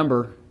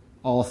remember,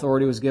 all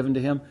authority was given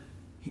to him.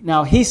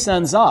 Now he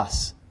sends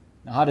us.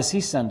 Now how does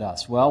he send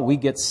us? Well, we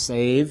get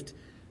saved,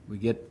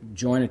 we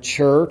join a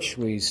church,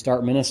 we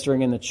start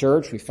ministering in the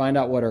church, we find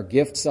out what our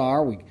gifts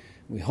are,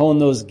 we hone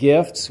those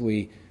gifts,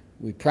 we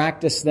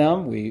practice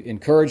them, we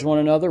encourage one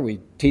another, we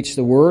teach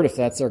the Word if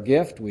that's our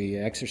gift, we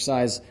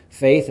exercise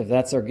faith if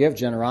that's our gift,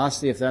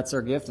 generosity if that's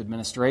our gift,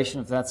 administration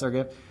if that's our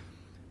gift.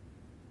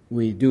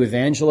 We do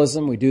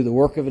evangelism, we do the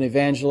work of an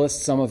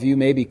evangelist. Some of you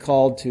may be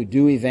called to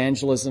do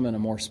evangelism in a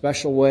more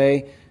special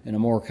way, in a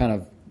more kind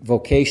of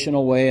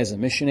vocational way as a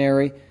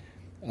missionary.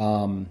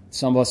 Some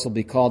of us will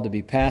be called to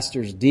be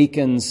pastors,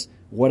 deacons,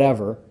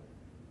 whatever.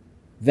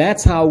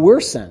 That's how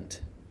we're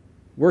sent.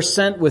 We're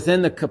sent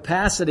within the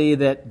capacity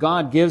that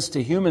God gives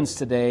to humans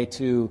today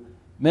to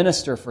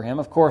minister for Him,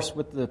 of course,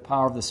 with the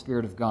power of the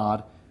Spirit of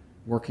God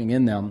working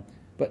in them.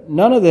 But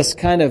none of this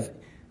kind of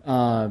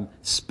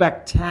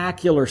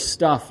spectacular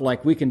stuff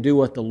like we can do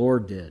what the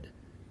Lord did.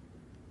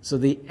 So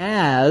the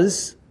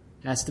as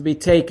has to be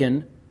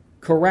taken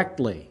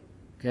correctly.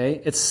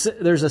 Okay,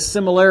 there's a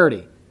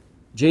similarity.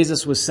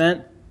 Jesus was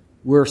sent,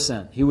 we're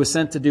sent. He was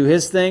sent to do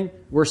His thing,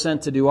 we're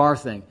sent to do our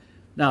thing.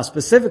 Now,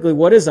 specifically,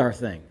 what is our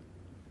thing?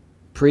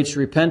 Preach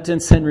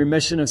repentance and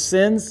remission of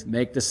sins,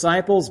 make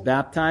disciples,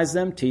 baptize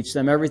them, teach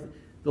them everything.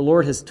 The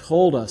Lord has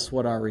told us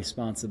what our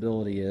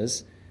responsibility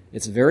is.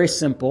 It's very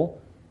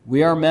simple.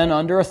 We are men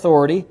under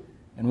authority,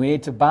 and we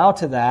need to bow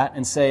to that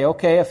and say,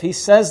 okay, if He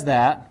says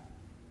that,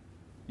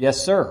 yes,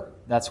 sir,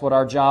 that's what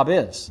our job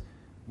is.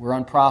 We're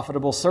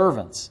unprofitable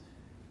servants.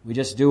 We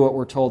just do what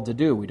we're told to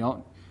do. We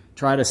don't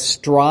try to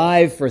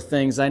strive for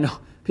things. I know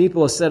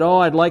people have said,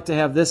 I'd like to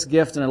have this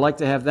gift and I'd like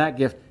to have that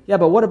gift. Yeah,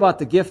 but what about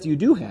the gift you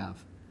do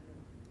have?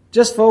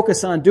 Just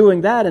focus on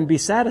doing that and be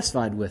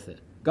satisfied with it.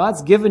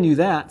 God's given you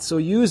that, so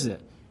use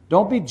it.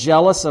 Don't be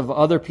jealous of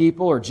other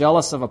people or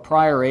jealous of a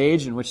prior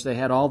age in which they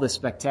had all this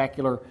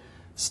spectacular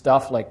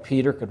stuff, like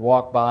Peter could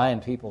walk by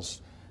and people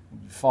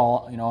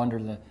fall,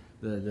 under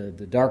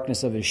the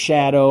darkness of his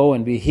shadow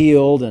and be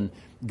healed and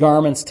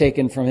garments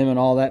taken from him and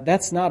all that.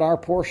 That's not our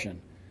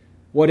portion.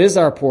 What is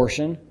our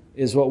portion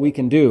is what we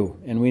can do,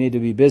 and we need to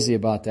be busy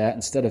about that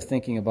instead of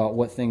thinking about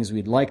what things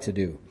we'd like to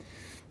do.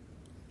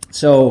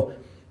 So,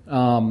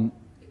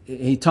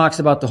 he talks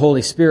about the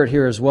Holy Spirit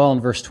here as well in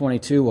verse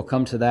 22. We'll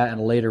come to that in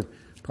a later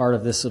part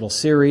of this little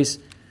series.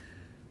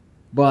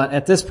 But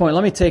at this point,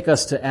 let me take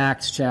us to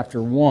Acts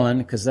chapter 1,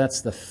 because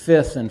that's the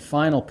fifth and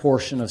final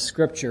portion of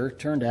Scripture.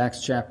 Turn to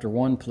Acts chapter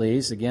 1,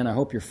 please. Again, I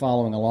hope you're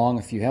following along.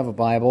 If you have a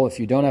Bible,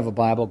 if you don't have a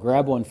Bible,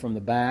 grab one from the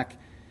back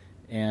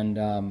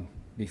and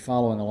be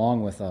following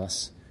along with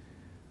us.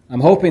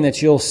 I'm hoping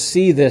that you'll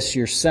see this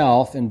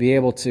yourself and be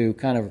able to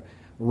kind of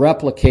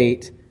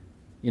replicate.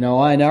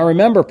 I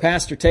remember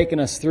Pastor taking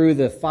us through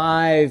the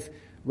 5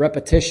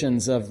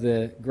 repetitions of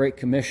the Great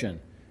Commission,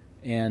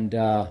 and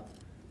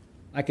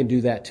I can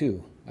do that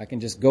too. I can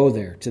just go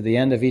there to the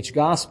end of each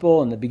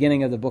gospel and the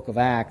beginning of the book of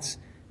Acts,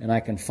 and I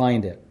can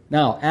find it.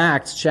 Now,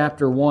 Acts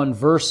chapter 1,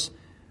 verse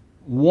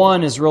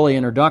 1 is really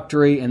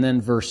introductory, and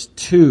then verse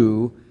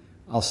 2,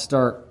 I'll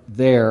start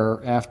there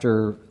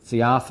after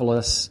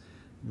Theophilus.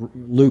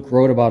 Luke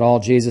wrote about all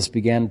Jesus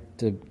began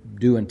to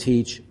do and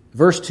teach.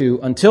 Verse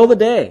 2, until the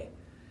day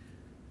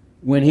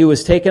when He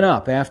was taken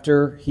up,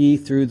 after He,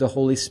 through the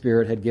Holy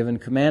Spirit, had given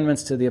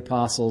commandments to the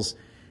apostles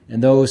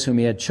and those whom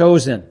He had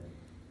chosen.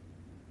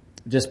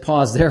 Just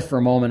pause there for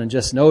a moment and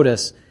just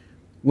notice,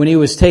 when He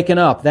was taken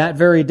up that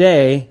very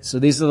day, so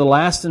these are the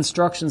last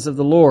instructions of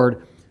the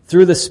Lord,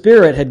 through the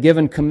Spirit had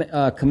given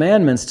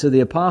commandments to the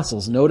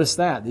apostles. Notice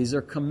that. These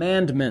are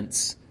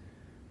commandments.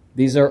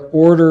 These are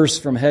orders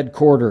from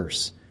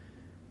headquarters.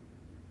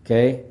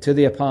 Okay, to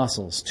the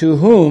apostles, to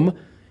whom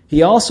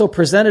He also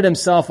presented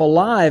Himself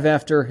alive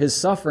after His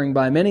suffering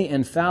by many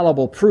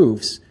infallible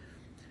proofs,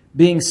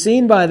 being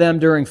seen by them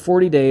during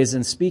 40 days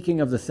and speaking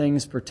of the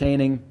things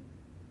pertaining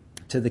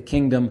to the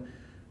kingdom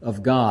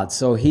of God.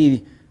 So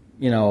He,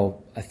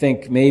 I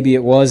think maybe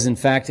it was in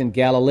fact in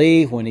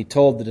Galilee when He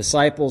told the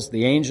disciples,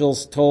 the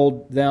angels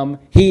told them,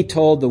 He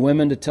told the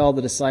women to tell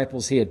the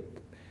disciples, He had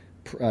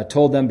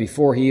told them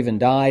before He even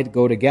died,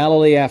 go to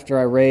Galilee after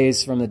I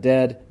rise from the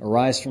dead,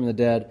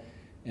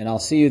 and I'll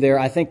see you there.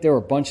 I think there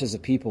were bunches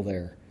of people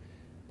there.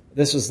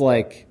 This was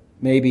like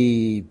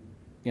maybe,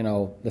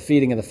 the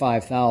feeding of the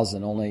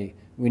 5,000, only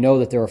we know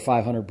that there were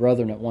 500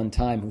 brethren at one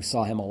time who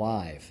saw Him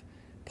alive,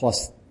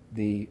 plus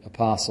the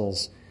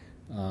apostles,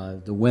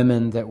 the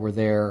women that were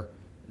there.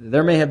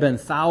 There may have been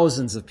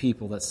thousands of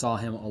people that saw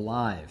Him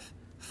alive.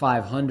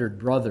 500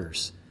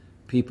 brothers,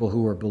 people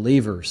who were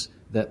believers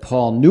that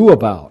Paul knew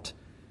about,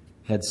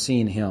 had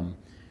seen Him.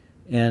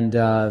 And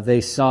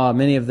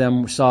many of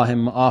them saw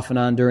him off and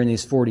on during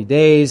these 40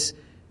 days.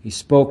 He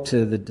spoke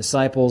to the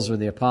disciples or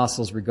the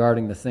apostles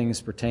regarding the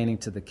things pertaining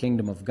to the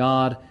kingdom of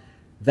God.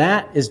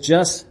 That is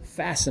just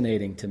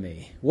fascinating to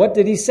me. What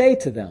did he say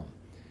to them?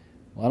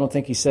 Well, I don't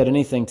think he said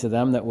anything to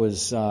them that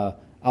was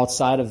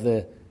outside of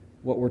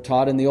what we're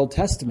taught in the Old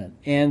Testament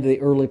and the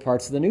early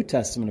parts of the New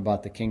Testament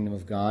about the kingdom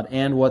of God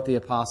and what the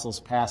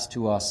apostles passed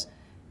to us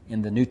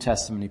in the New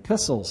Testament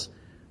epistles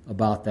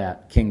about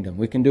that kingdom.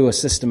 We can do a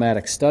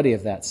systematic study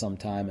of that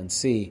sometime and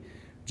see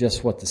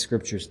just what the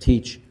Scriptures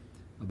teach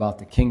about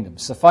the kingdom.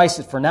 Suffice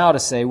it for now to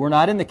say, we're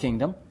not in the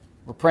kingdom.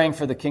 We're praying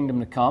for the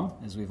kingdom to come,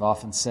 as we've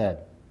often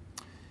said.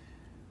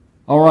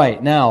 All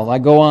right, now I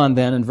go on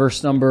then in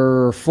verse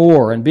number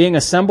 4. And being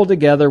assembled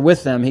together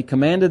with them, he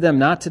commanded them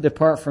not to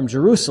depart from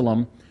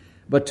Jerusalem,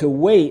 but to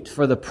wait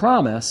for the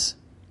promise,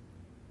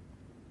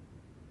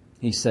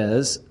 he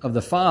says, of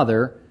the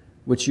Father,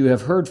 which you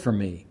have heard from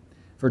me.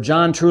 For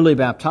John truly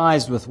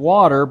baptized with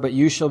water, but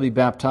you shall be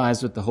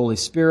baptized with the Holy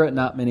Spirit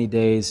not many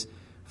days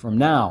from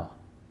now.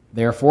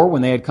 Therefore,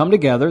 when they had come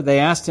together, they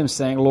asked him,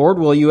 saying, Lord,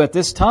 will you at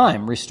this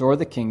time restore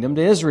the kingdom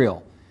to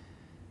Israel?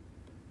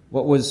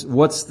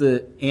 What's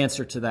the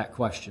answer to that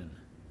question?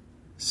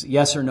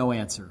 Yes or no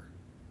answer?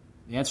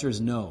 The answer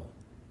is no.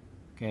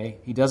 Okay?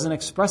 He doesn't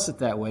express it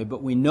that way,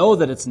 but we know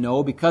that it's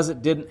no because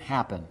it didn't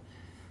happen.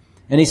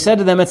 And he said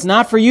to them, it's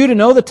not for you to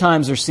know the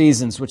times or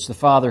seasons which the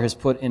Father has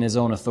put in his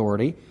own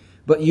authority,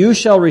 but you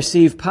shall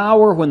receive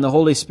power when the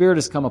Holy Spirit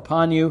has come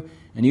upon you,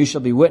 and you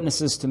shall be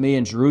witnesses to me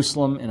in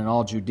Jerusalem and in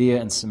all Judea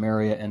and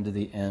Samaria and to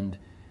the end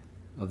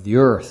of the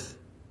earth.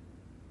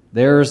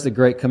 There's the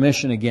Great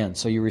Commission again.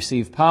 So you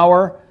receive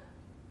power,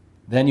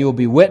 then you will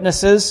be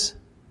witnesses.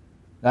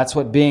 That's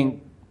what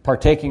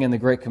partaking in the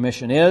Great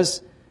Commission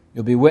is.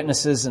 You'll be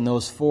witnesses in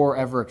those 4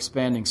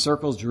 ever-expanding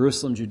circles,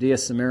 Jerusalem, Judea,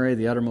 Samaria,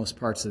 the uttermost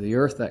parts of the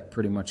earth. That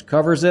pretty much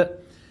covers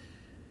it.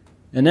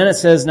 And then it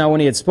says, now when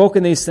he had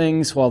spoken these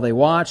things while they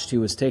watched, he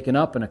was taken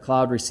up, and a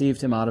cloud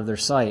received him out of their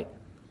sight.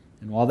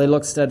 And while they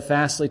looked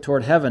steadfastly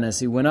toward heaven as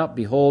he went up,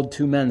 behold,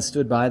 2 men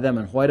stood by them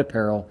in white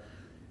apparel,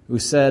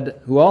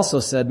 who also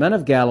said, Men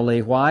of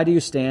Galilee, why do you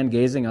stand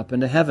gazing up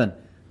into heaven?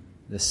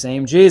 The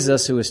same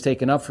Jesus who was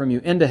taken up from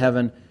you into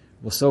heaven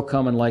will so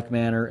come in like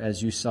manner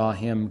as you saw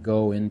him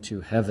go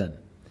into heaven.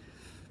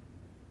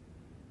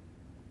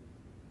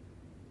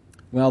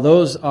 Well,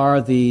 those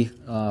are the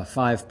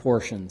 5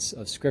 portions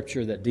of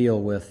Scripture that deal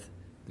with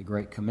the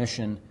Great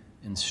Commission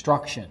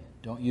instruction.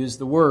 Don't use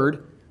the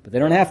word, but they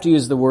don't have to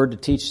use the word to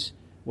teach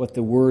what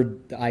the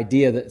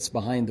idea that's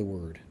behind the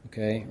word,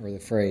 okay, or the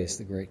phrase,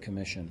 the Great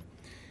Commission.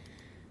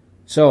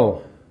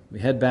 So, we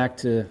head back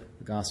to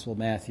the Gospel of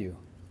Matthew.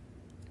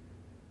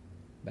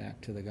 Back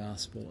to the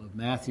Gospel of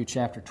Matthew,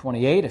 chapter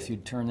 28. If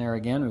you'd turn there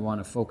again, we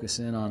want to focus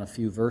in on a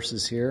few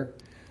verses here.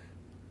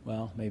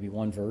 Well, maybe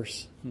one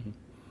verse.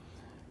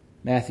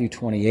 Matthew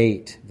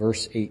 28,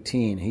 verse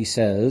 18. He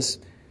says,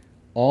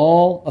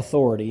 All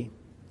authority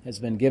has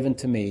been given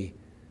to me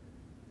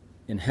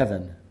in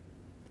heaven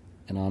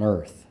and on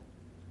earth.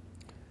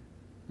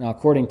 Now,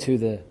 according to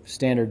the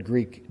Standard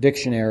Greek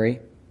Dictionary,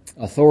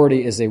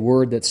 authority is a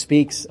word that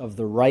speaks of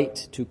the right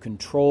to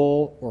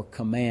control or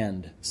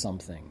command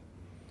something.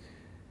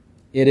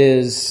 It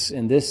is,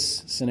 in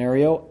this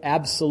scenario,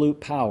 absolute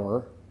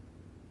power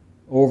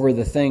over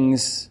the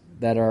things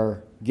that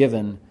are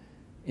given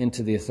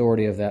into the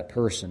authority of that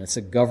person. It's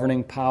a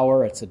governing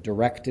power. It's a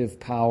directive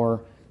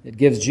power. It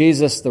gives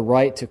Jesus the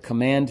right to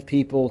command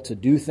people to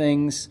do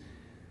things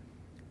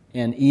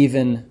and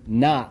even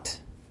not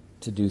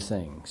to do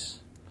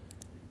things.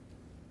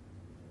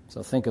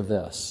 So think of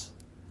this.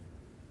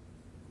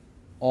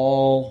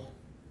 All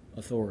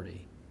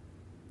authority.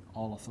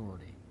 All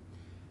authority.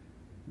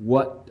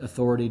 What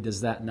authority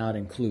does that not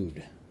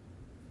include?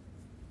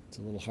 It's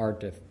a little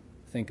hard to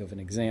think of an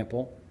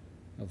example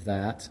of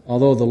that.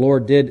 Although the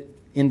Lord did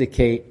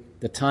indicate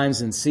the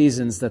times and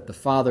seasons that the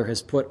Father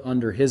has put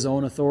under his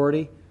own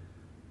authority.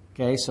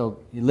 Okay, so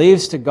he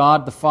leaves to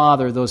God the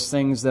Father those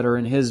things that are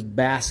in his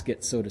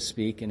basket, so to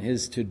speak, in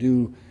his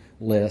to-do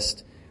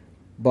list.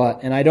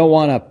 And I don't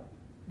want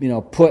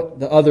to, put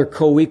the other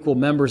co-equal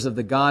members of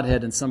the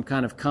Godhead in some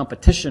kind of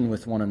competition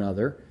with one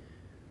another,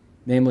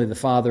 namely the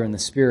Father and the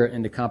Spirit,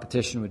 into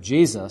competition with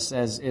Jesus,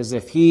 as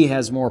if he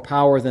has more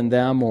power than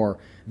them or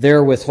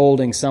they're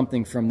withholding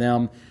something from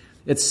them.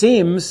 It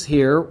seems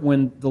here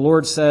when the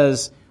Lord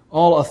says,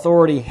 all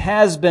authority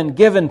has been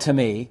given to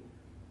me,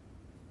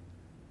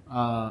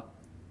 all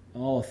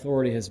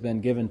authority has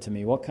been given to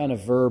me. What kind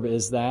of verb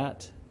is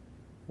that?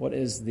 What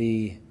is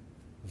the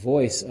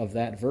voice of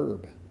that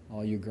verb?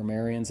 All you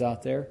grammarians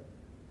out there?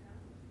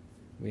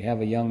 We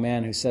have a young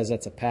man who says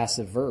that's a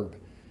passive verb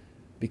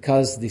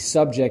because the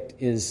subject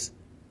is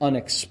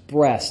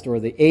unexpressed, or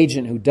the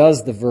agent who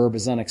does the verb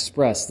is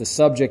unexpressed. The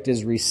subject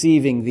is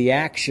receiving the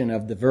action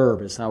of the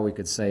verb, is how we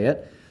could say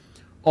it.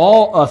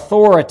 All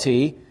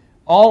authority,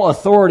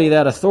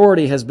 that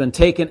authority has been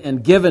taken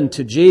and given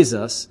to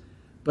Jesus,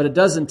 but it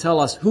doesn't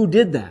tell us who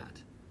did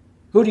that.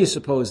 Who do you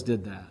suppose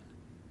did that?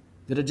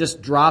 Did it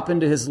just drop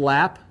into his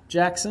lap,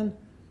 Jackson?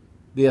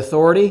 the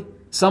authority?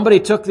 Somebody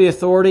took the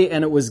authority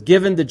and it was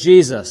given to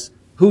Jesus.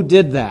 Who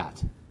did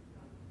that?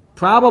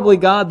 Probably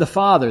God the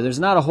Father. There's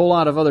not a whole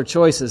lot of other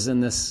choices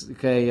in this,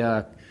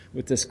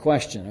 with this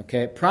question,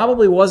 okay? It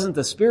probably wasn't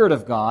the Spirit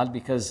of God,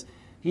 because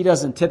He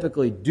doesn't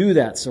typically do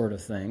that sort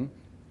of thing,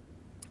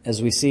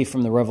 as we see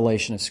from the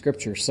revelation of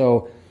Scripture.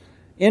 So,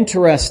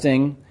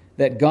 interesting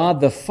that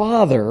God the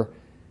Father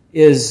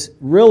is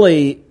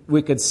really,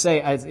 we could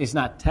say, he's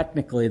not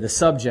technically the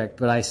subject,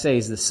 but I say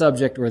he's the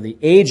subject or the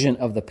agent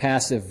of the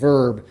passive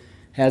verb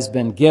has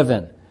been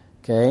given.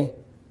 Okay?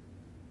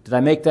 Did I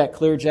make that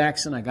clear,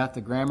 Jackson? I got the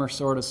grammar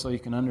sort of so you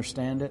can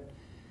understand it.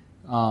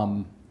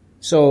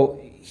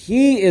 So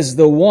He is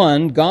the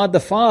one, God the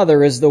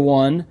Father is the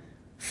one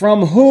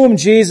from whom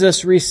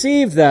Jesus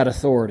received that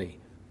authority.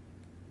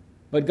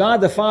 But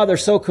God the Father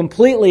so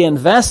completely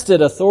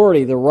invested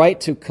authority, the right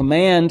to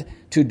command,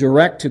 to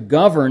direct, to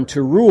govern,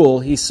 to rule.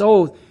 He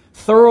so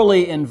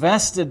thoroughly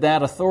invested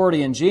that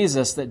authority in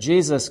Jesus that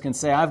Jesus can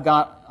say, I've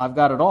got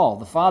it all.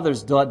 The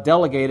Father's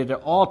delegated it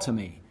all to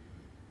me.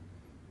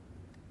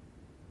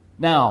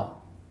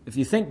 Now, if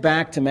you think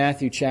back to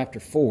Matthew chapter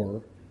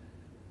 4,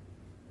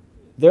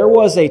 there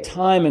was a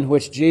time in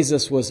which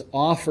Jesus was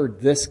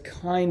offered this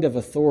kind of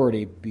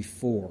authority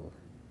before.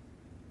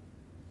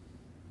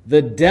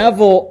 The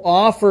devil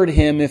offered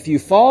Him, if you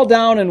fall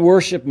down and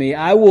worship me,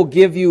 I will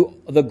give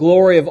you the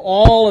glory of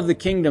all of the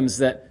kingdoms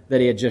that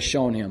He had just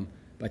shown him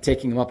by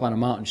taking him up on a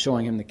mountain,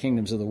 showing him the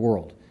kingdoms of the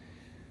world.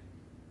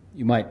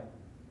 You might,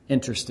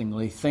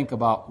 interestingly, think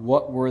about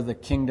what were the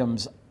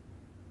kingdoms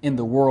in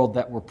the world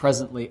that were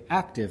presently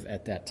active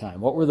at that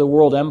time. What were the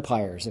world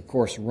empires? Of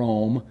course,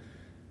 Rome,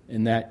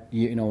 in that,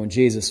 when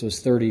Jesus was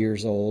 30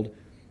 years old,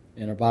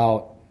 and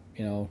about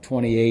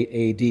 28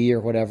 A.D.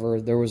 or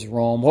whatever, there was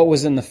Rome. What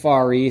was in the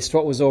Far East?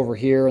 What was over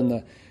here in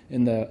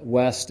the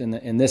West,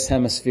 in this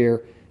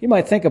hemisphere? You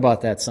might think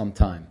about that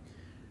sometime.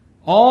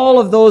 All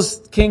of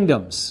those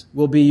kingdoms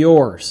will be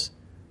yours.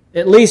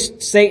 At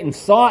least Satan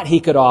thought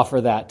he could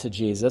offer that to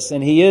Jesus,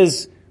 and he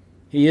is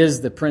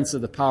the prince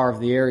of the power of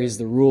the air. He's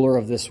the ruler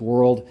of this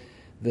world.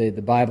 The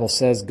Bible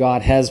says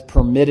God has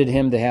permitted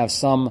him to have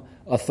some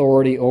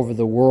authority over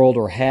the world,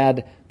 or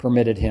had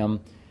permitted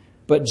him.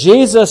 But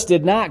Jesus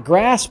did not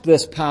grasp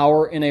this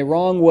power in a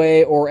wrong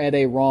way or at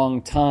a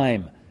wrong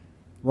time.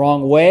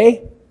 Wrong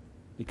way,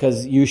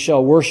 because you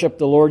shall worship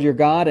the Lord your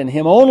God, and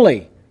Him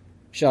only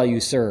shall you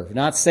serve.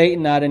 Not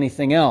Satan, not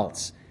anything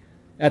else.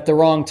 At the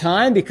wrong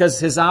time, because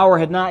His hour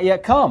had not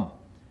yet come.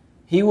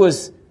 He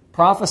was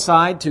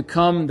prophesied to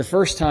come the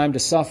first time to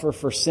suffer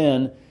for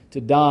sin,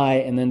 to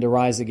die, and then to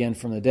rise again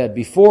from the dead,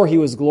 before He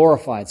was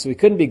glorified. So He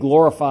couldn't be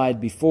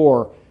glorified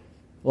before,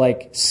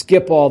 like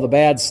skip all the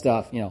bad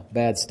stuff,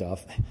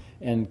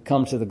 and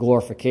come to the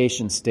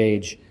glorification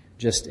stage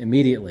just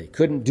immediately.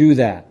 Couldn't do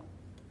that.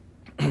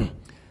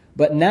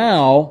 But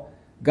now,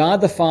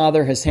 God the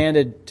Father has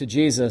handed to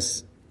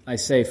Jesus, I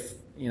say,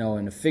 in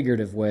a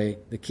figurative way,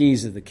 the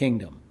keys of the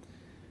kingdom.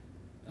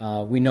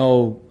 We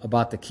know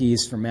about the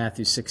keys from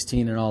Matthew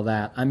 16 and all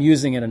that. I'm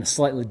using it in a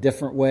slightly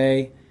different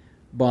way,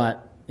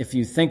 but if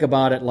you think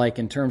about it like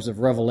in terms of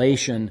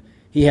Revelation,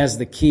 He has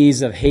the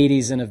keys of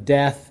Hades and of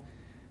death.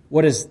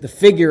 What is the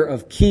figure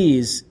of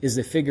keys is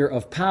the figure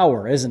of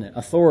power, isn't it?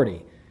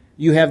 Authority.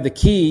 You have the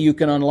key, you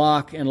can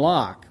unlock and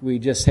lock. We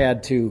just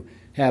had to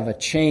have a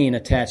chain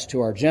attached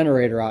to our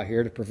generator out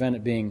here to prevent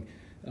it being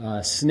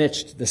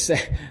snatched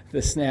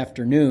this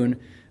afternoon,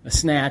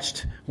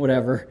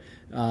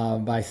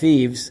 by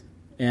thieves.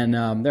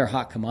 And they're a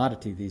hot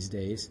commodity these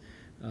days.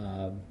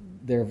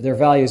 Their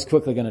value is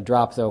quickly going to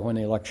drop, though, when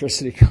the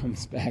electricity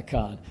comes back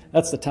on.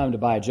 That's the time to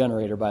buy a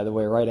generator, by the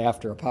way, right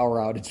after a power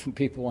outage when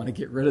people want to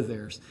get rid of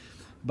theirs.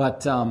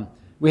 But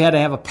we had to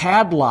have a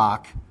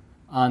padlock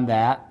on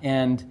that,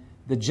 and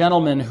the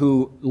gentleman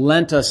who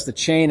lent us the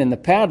chain and the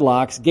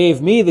padlocks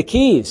gave me the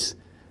keys.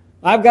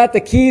 I've got the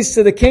keys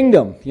to the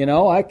kingdom.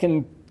 I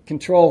can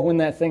control when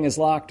that thing is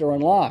locked or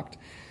unlocked.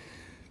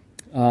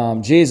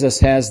 Jesus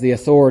has the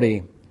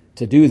authority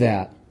to do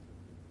that.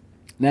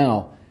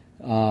 Now,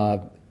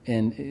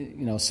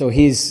 so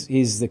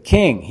he's the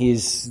king.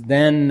 He's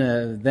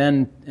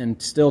then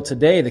and still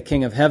today the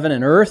king of heaven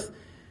and earth.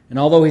 And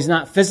although He's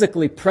not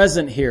physically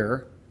present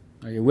here,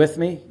 are you with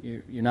me?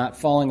 You're not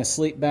falling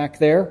asleep back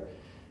there.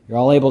 You're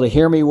all able to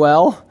hear me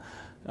well.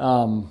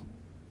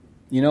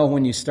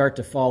 When you start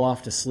to fall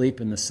off to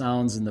sleep and the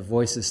sounds and the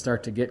voices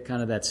start to get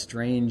kind of that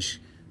strange,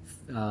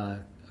 they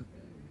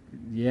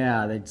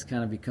just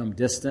kind of become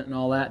distant and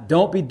all that.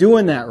 Don't be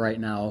doing that right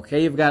now,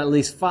 okay? You've got at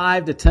least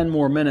 5 to 10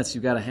 more minutes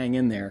you've got to hang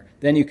in there.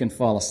 Then you can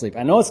fall asleep.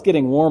 I know it's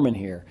getting warm in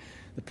here.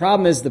 The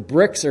problem is the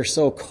bricks are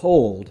so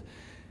cold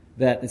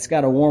that it's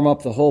got to warm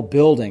up the whole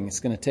building. It's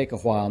going to take a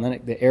while, and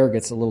then the air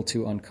gets a little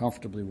too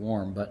uncomfortably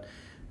warm, but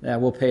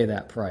we'll pay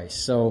that price.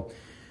 So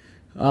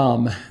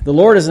the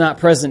Lord is not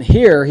present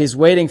here. He's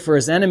waiting for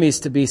His enemies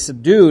to be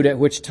subdued, at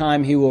which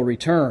time He will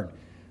return.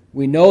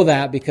 We know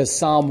that because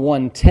Psalm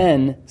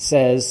 110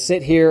 says,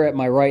 sit here at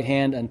my right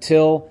hand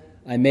until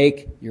I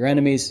make your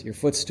enemies your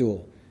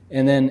footstool.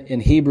 And then in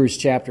Hebrews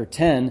chapter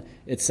 10,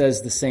 it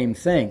says the same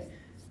thing.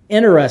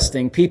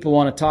 interesting. People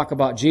want to talk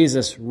about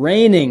Jesus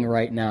reigning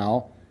right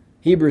now.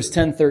 Hebrews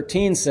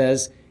 10:13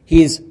 says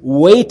He's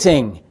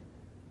waiting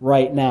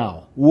right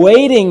now,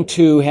 waiting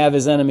to have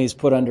His enemies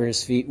put under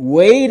His feet,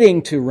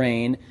 waiting to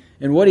reign.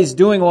 And what He's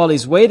doing while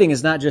He's waiting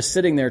is not just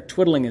sitting there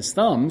twiddling His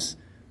thumbs.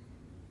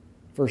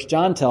 1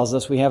 John tells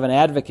us we have an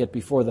advocate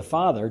before the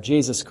Father,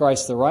 Jesus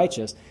Christ the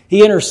righteous.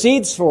 He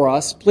intercedes for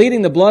us,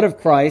 pleading the blood of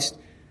Christ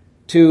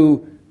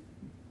to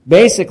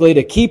basically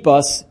to keep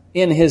us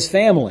in His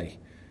family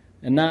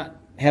and not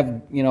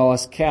have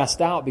us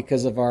cast out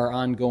because of our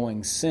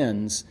ongoing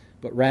sins,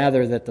 but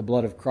rather that the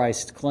blood of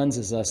Christ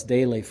cleanses us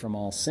daily from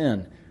all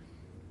sin.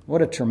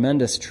 What a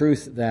tremendous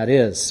truth that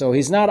is. So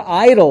He's not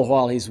idle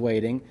while He's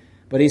waiting,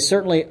 but He's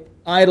certainly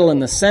idle in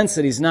the sense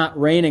that He's not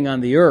reigning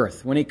on the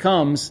earth. When He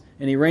comes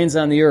and He reigns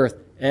on the earth,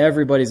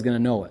 everybody's going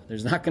to know it.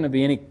 There's not going to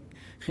be any,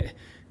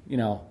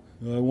 I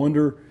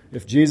wonder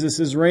if Jesus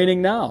is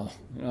reigning now.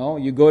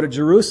 You go to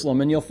Jerusalem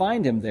and you'll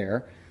find Him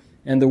there,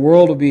 and the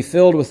world will be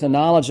filled with the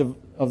knowledge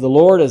of the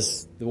Lord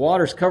as the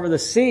waters cover the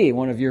sea,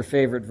 one of your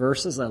favorite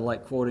verses. I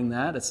like quoting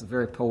that. It's a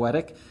very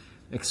poetic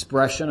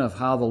expression of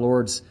how the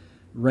Lord's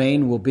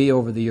reign will be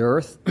over the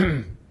earth.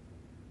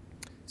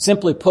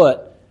 Simply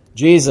put,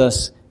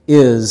 Jesus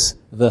is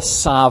the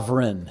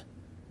sovereign.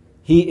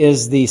 He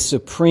is the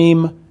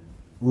supreme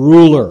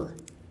ruler.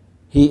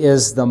 He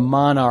is the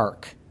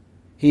monarch.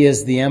 He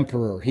is the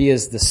emperor. He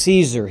is the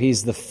Caesar.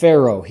 He's the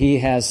Pharaoh. He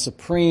has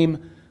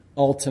supreme,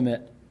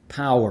 ultimate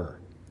power.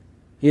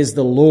 He is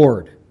the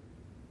Lord.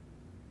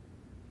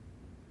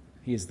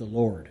 He is the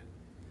Lord.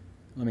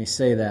 Let me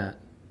say that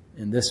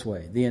in this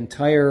way. The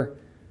entire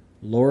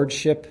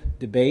lordship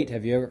debate,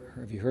 have you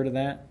heard of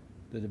that?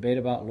 The debate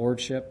about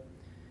lordship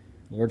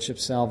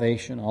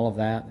salvation, all of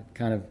that. It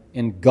kind of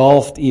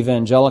engulfed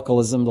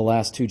evangelicalism the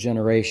last 2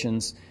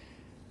 generations.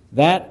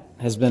 That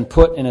has been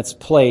put in its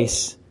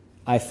place,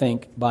 I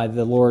think, by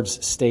the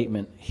Lord's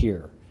statement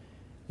here.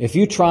 If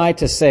you try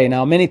to say,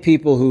 now many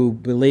people who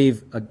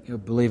believe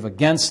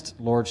against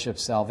lordship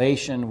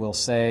salvation will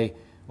say,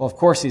 well, of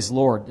course He's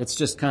Lord. It's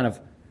just kind of,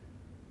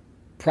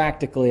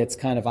 practically it's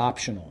kind of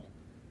optional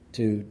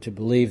to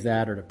believe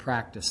that or to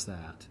practice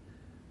that.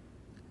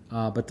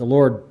 But the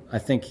Lord, I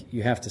think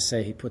you have to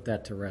say He put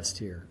that to rest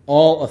here.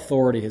 All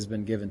authority has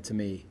been given to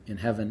me in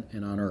heaven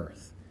and on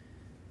earth.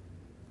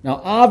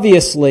 Now,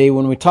 obviously,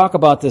 when we talk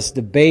about this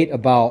debate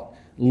about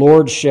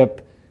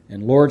lordship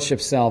and lordship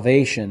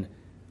salvation,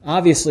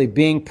 obviously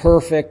being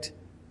perfect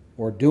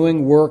or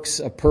doing works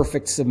of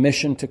perfect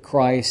submission to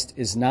Christ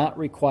is not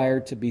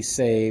required to be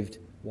saved.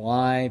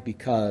 Why?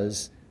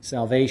 Because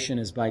salvation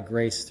is by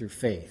grace through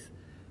faith.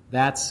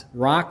 That's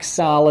rock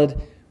solid.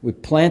 We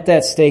plant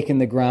that stake in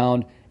the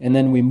ground, and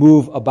then we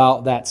move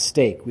about that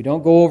stake. We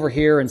don't go over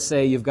here and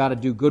say you've got to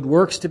do good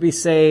works to be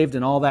saved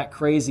and all that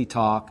crazy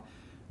talk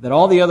that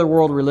all the other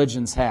world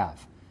religions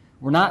have.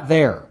 We're not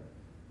there.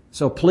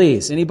 So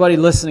please, anybody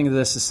listening to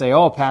this to say,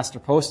 oh, Pastor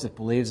Postiff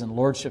believes in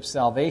lordship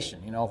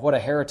salvation. What a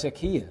heretic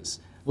he is.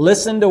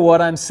 Listen to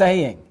what I'm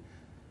saying.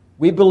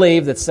 We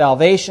believe that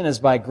salvation is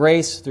by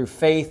grace through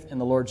faith in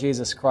the Lord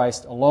Jesus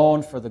Christ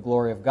alone, for the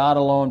glory of God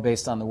alone,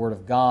 based on the Word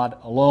of God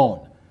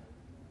alone.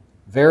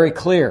 Very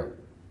clear.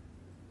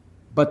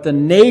 But the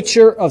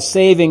nature of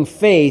saving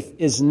faith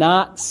is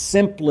not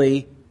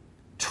simply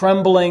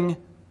trembling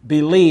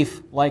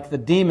belief like the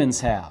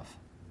demons have.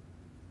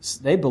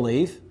 They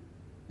believe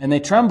and they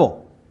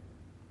tremble,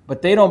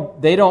 but they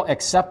don't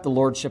accept the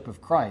lordship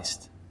of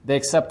Christ. They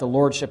accept the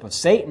lordship of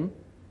Satan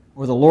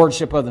or the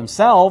lordship of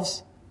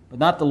themselves, but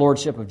not the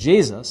lordship of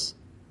Jesus.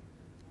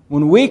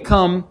 When we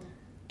come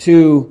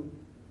to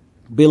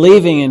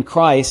believing in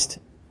Christ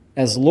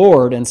as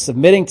Lord and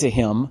submitting to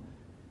Him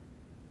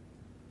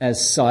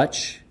as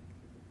such,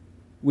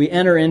 we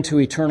enter into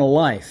eternal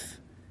life.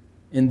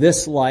 In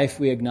this life,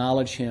 we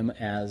acknowledge Him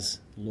as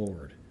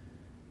Lord.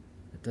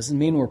 It doesn't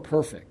mean we're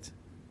perfect.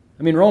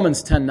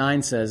 Romans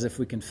 10:9 says if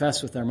we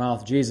confess with our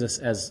mouth Jesus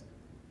as,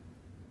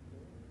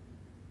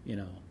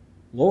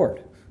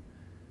 Lord,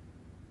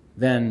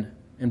 then,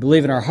 and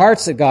believe in our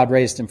hearts that God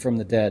raised Him from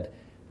the dead,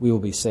 we will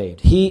be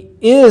saved. He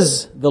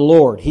is the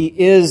Lord. He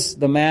is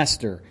the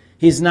Master.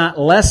 He's not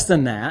less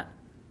than that.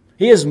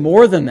 He is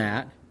more than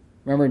that.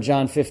 Remember in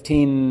John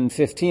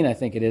 15:15, I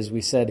think it is,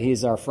 we said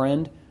He's our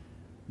friend.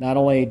 Not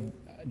only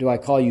do I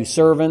call you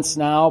servants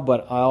now,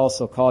 but I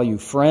also call you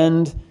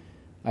friend.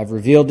 I've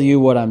revealed to you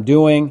what I'm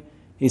doing.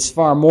 He's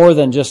far more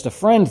than just a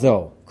friend,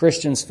 though.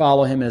 Christians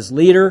follow Him as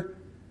leader,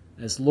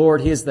 as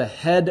Lord. He is the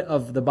head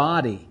of the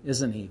body,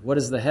 isn't He? What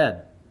is the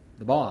head?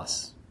 The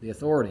boss, the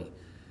authority,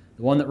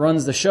 the one that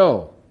runs the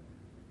show.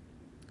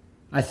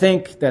 I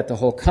think that the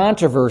whole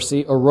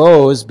controversy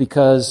arose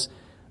because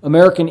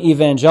American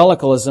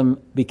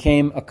evangelicalism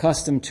became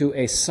accustomed to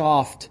a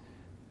soft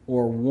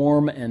or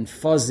warm and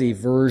fuzzy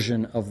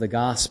version of the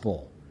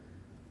gospel.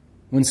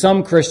 When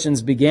some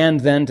Christians began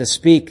then to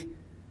speak,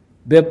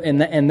 and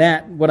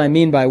that, what I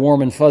mean by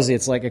warm and fuzzy,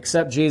 it's like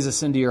accept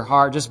Jesus into your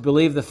heart, just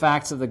believe the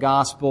facts of the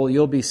gospel,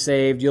 you'll be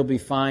saved, you'll be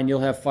fine,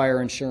 you'll have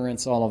fire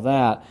insurance, all of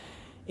that.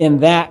 In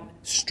that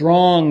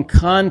strong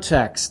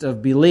context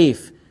of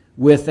belief,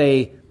 with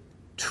a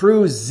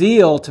true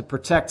zeal to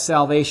protect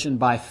salvation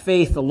by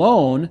faith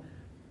alone,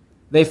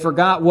 they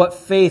forgot what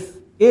faith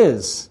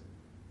is.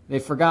 They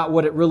forgot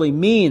what it really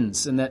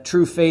means, and that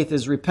true faith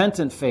is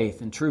repentant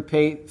faith, and true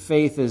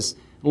faith is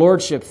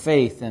lordship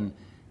faith, and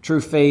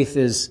true faith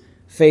is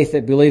faith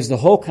that believes the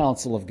whole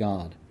counsel of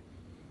God.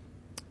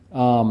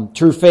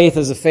 True faith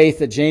is a faith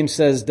that James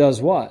says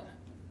does what?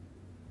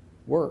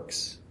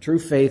 Works. True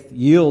faith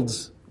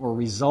yields or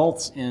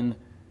results in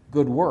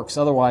good works.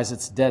 Otherwise,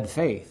 it's dead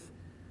faith.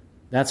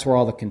 That's where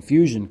all the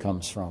confusion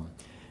comes from.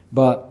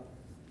 But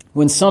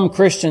when some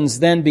Christians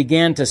then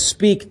began to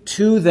speak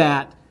to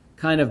that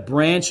kind of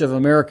branch of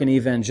American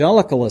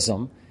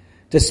evangelicalism,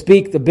 to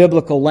speak the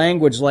biblical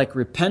language like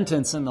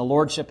repentance and the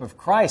lordship of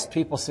Christ,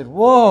 people said,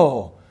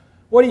 whoa,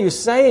 what are you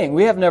saying?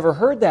 We have never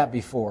heard that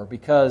before,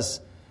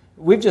 because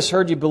we've just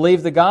heard you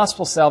believe the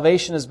gospel,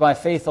 salvation is by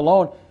faith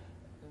alone.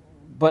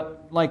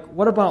 But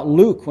what about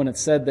Luke when it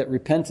said that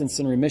repentance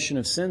and remission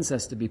of sins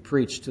has to be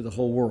preached to the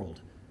whole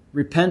world?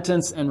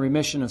 Repentance and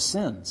remission of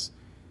sins.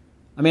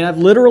 I mean, I've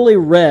literally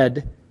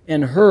read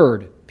and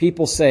heard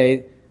people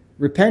say,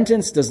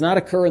 repentance does not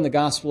occur in the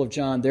Gospel of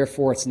John,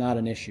 therefore it's not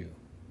an issue.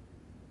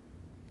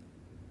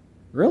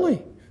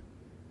 Really?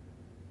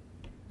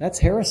 That's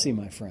heresy,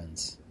 my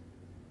friends.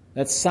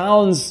 It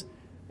sounds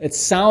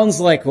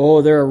like,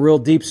 oh, they're a real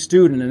deep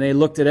student and they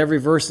looked at every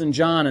verse in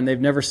John and they've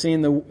never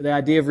seen the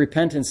idea of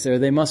repentance there.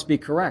 They must be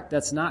correct.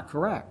 That's not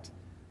correct.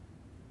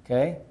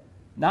 Okay?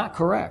 Not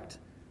correct.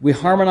 We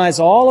harmonize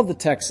all of the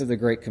texts of the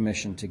Great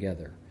Commission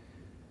together.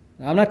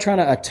 Now, I'm not trying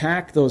to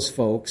attack those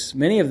folks.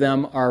 Many of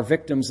them are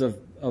victims of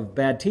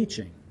bad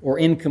teaching or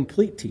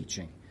incomplete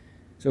teaching.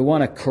 So we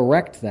want to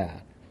correct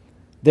that.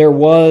 There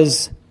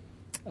was,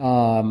 this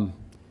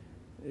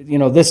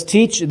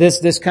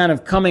kind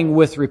of coming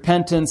with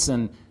repentance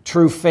and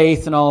true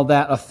faith and all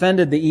that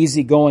offended the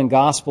easygoing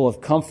gospel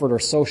of comfort or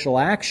social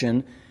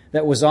action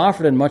that was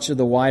offered in much of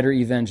the wider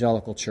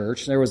evangelical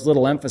church. There was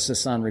little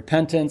emphasis on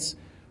repentance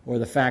or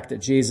the fact that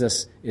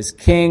Jesus is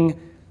King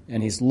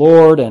and He's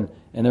Lord, and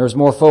there was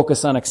more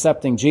focus on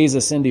accepting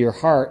Jesus into your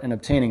heart and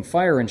obtaining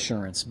fire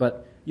insurance.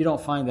 But you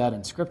don't find that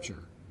in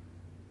Scripture.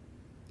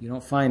 You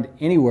don't find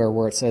anywhere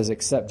where it says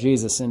accept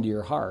Jesus into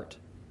your heart.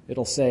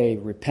 It'll say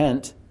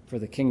repent, for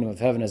the kingdom of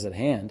heaven is at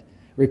hand.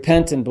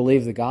 Repent and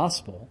believe the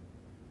gospel.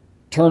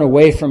 Turn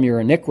away from your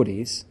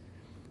iniquities.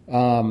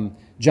 John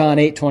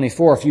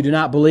 8:24, if you do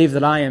not believe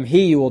that I am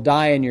He, you will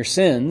die in your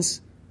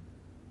sins.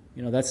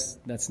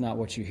 That's not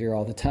what you hear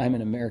all the time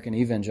in American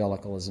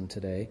evangelicalism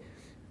today.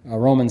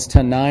 Romans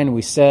 10:9,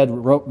 we said.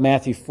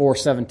 Matthew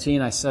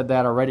 4:17, I said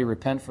that already.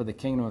 Repent, for the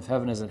kingdom of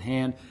heaven is at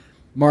hand.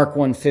 Mark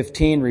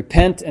 1:15,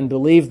 repent and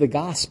believe the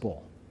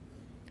gospel.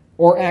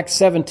 Or Acts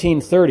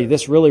 17:30,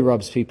 this really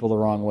rubs people the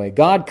wrong way.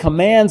 God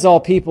commands all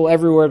people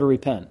everywhere to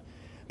repent,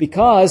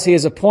 because He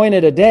has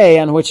appointed a day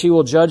on which He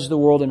will judge the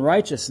world in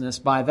righteousness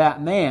by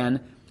that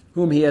man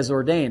whom He has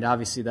ordained.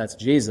 Obviously, that's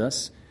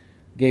Jesus.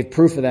 Gave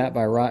proof of that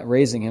by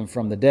raising Him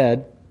from the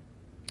dead,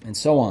 and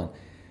so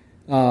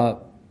on.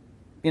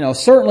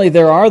 Certainly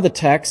there are the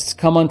texts,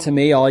 come unto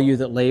me, all you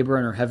that labor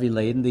and are heavy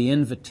laden, the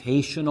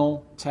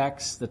invitational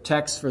texts, the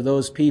texts for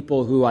those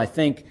people who I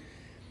think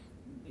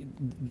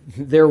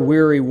they're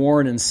weary,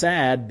 worn, and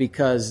sad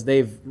because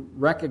they've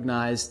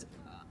recognized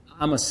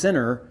I'm a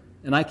sinner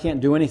and I can't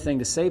do anything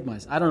to save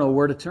myself. I don't know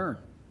where to turn.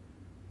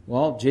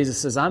 Well, Jesus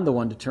says I'm the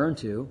one to turn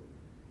to.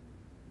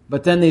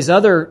 But then these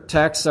other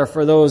texts are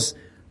for those,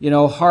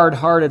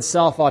 hard-hearted,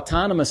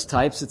 self-autonomous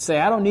types that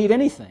say, I don't need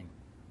anything.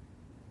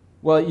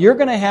 Well, you're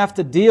going to have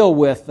to deal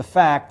with the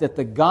fact that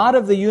the God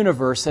of the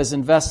universe has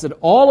invested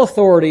all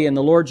authority in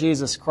the Lord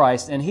Jesus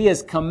Christ, and He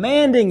is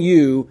commanding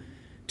you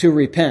to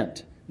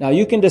repent. Now,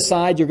 you can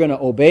decide you're going to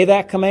obey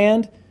that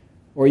command,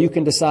 or you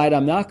can decide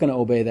I'm not going to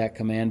obey that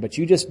command, but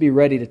you just be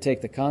ready to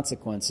take the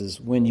consequences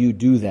when you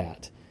do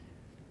that.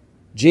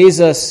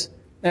 Jesus,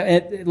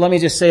 let me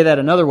just say that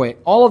another way.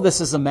 All of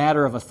this is a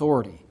matter of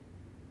authority.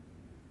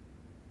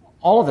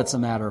 All of it's a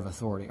matter of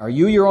authority. Are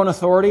you your own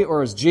authority,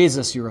 or is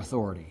Jesus your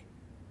authority?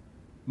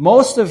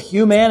 Most of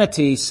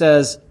humanity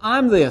says,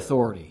 I'm the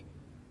authority.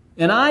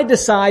 And I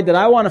decide that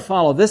I want to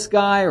follow this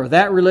guy or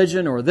that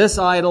religion or this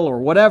idol or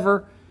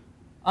whatever.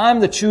 I'm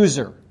the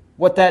chooser.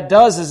 What that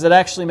does is it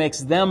actually makes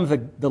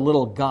them the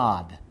little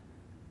God.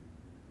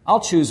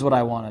 I'll choose what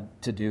I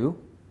want to do.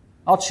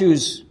 I'll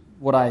choose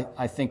what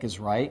I think is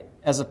right,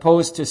 as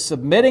opposed to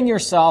submitting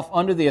yourself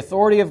under the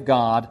authority of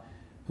God,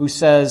 who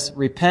says,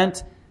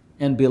 repent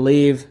and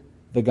believe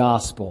the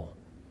gospel.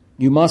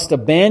 You must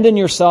abandon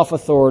your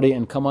self-authority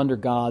and come under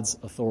God's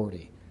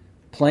authority.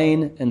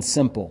 Plain and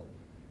simple.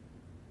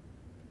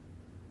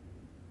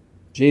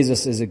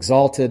 Jesus is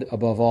exalted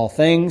above all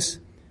things.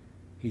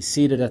 He's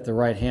seated at the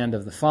right hand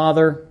of the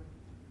Father.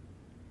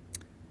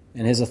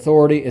 And His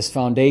authority is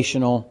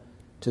foundational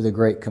to the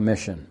Great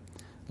Commission.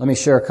 Let me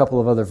share a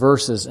couple of other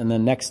verses, and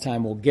then next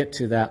time we'll get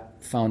to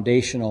that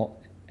foundational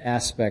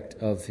aspect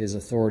of His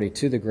authority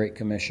to the Great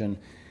Commission.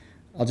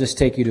 I'll just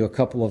take you to a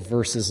couple of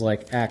verses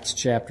like Acts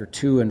chapter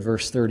 2 and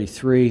verse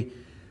 33.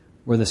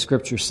 where the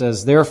Scripture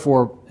says,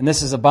 therefore, and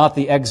this is about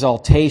the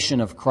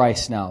exaltation of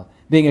Christ now,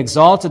 being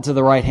exalted to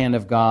the right hand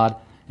of God,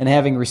 and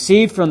having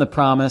received from the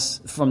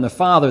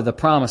Father the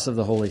promise of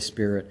the Holy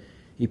Spirit,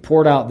 He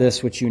poured out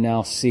this which you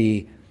now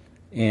see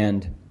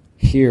and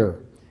hear.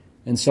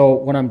 And so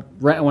when I'm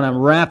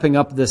wrapping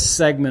up this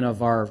segment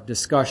of our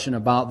discussion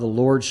about the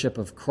lordship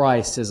of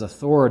Christ, His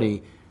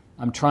authority,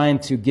 I'm trying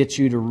to get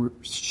you to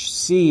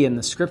see in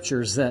the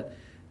Scriptures that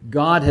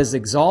God has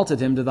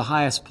exalted Him to the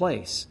highest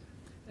place.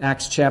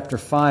 Acts chapter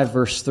 5,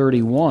 verse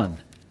 31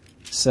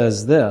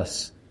 says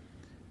this,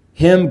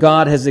 Him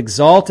God has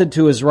exalted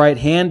to His right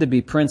hand to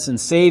be Prince and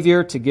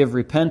Savior, to give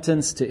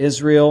repentance to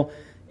Israel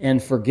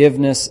and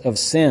forgiveness of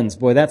sins.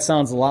 Boy, that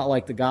sounds a lot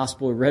like the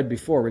gospel we read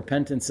before,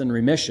 repentance and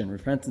remission,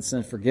 repentance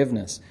and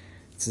forgiveness.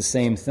 It's the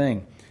same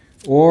thing.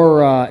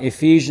 Or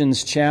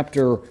Ephesians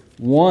chapter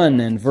 1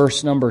 and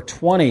verse number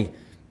 20.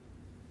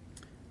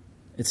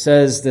 It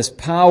says, this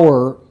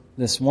power,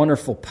 this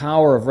wonderful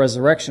power of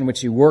resurrection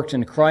which He worked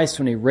in Christ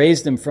when He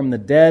raised Him from the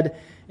dead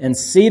and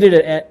seated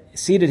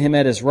Him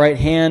at His right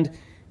hand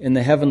in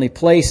the heavenly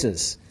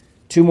places.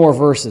 2 more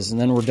verses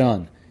and then we're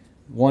done.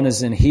 One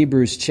is in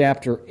Hebrews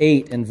chapter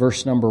 8 and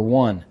verse number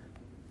 1.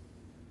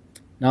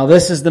 Now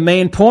this is the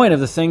main point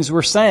of the things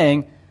we're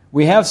saying.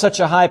 We have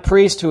such a high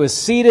priest who is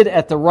seated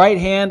at the right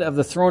hand of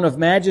the throne of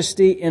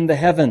majesty in the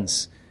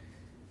heavens.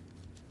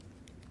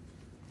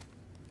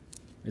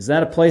 Is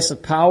that a place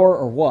of power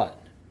or what?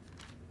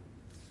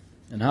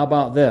 And how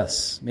about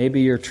this?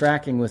 Maybe you're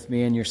tracking with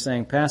me and you're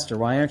saying, Pastor,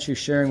 why aren't you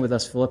sharing with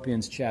us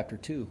Philippians chapter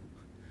 2?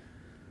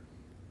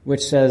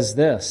 Which says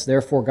this,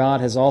 therefore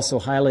God has also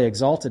highly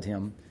exalted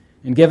Him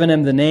and given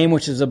Him the name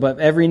which is above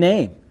every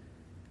name,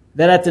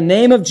 that at the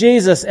name of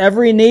Jesus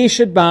every knee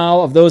should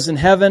bow, of those in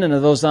heaven and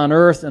of those on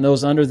earth and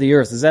those under the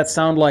earth. Does that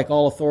sound like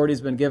all authority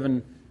has been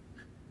given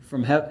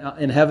from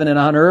in heaven and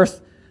on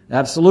earth?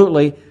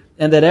 Absolutely.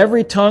 And that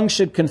every tongue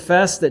should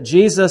confess that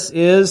Jesus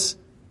is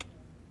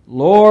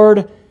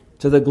Lord,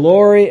 to the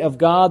glory of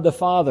God the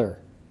Father.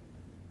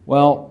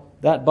 Well,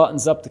 that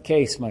buttons up the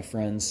case, my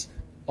friends.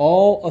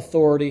 All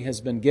authority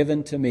has been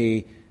given to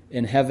me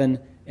in heaven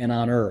and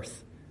on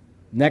earth.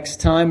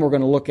 Next time we're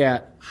going to look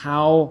at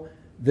how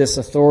this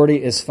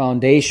authority is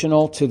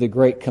foundational to the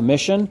Great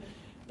Commission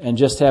and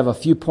just have a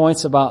few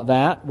points about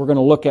that. We're going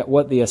to look at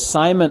what the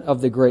assignment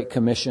of the Great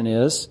Commission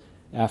is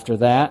after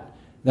that.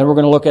 Then we're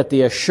going to look at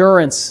the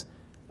assurance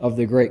of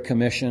the Great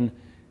Commission.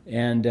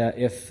 And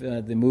if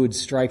the mood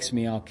strikes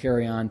me, I'll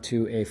carry on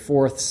to a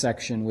fourth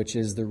section, which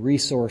is the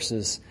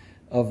resources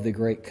of the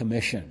Great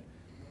Commission.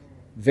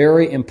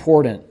 Very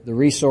important, the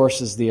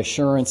resources, the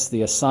assurance,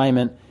 the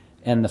assignment,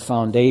 and the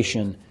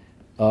foundation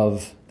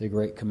of the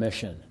Great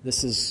Commission.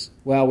 This is,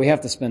 well, we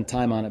have to spend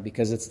time on it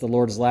because it's the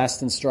Lord's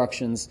last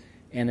instructions,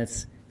 and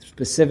it's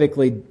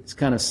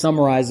kind of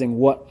summarizing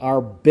what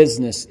our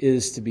business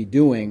is to be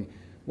doing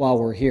while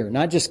we're here.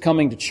 Not just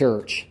coming to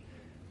church.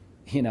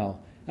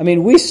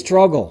 We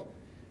struggle.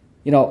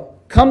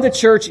 Come to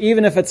church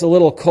even if it's a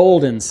little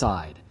cold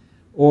inside,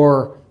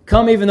 or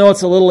come even though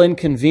it's a little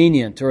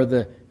inconvenient,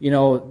 or we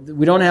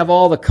don't have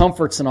all the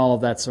comforts and all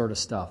of that sort of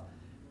stuff.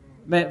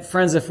 Man,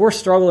 friends, if we're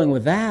struggling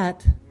with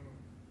that,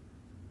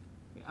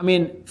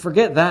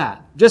 forget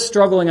that. Just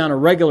struggling on a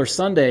regular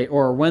Sunday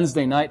or a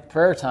Wednesday night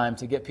prayer time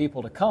to get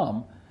people to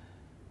come,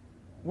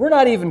 we're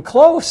not even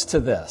close to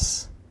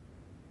this.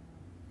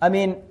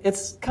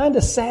 It's kind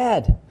of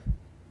sad.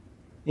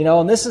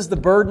 And this is the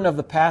burden of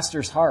the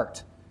pastor's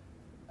heart.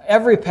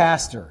 Every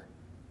pastor,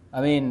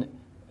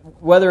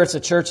 whether it's a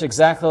church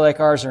exactly like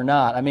ours or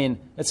not,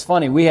 it's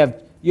funny.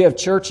 You have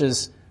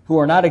churches who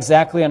are not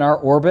exactly in our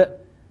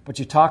orbit, but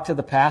you talk to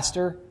the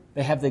pastor,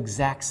 they have the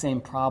exact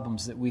same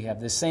problems that we have,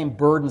 the same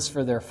burdens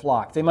for their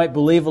flock. They might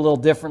believe a little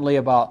differently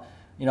about,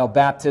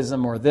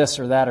 baptism or this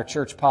or that or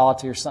church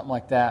polity or something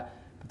like that,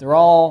 but they're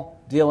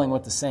all dealing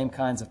with the same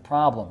kinds of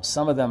problems.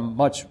 Some of them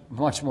much,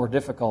 much more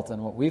difficult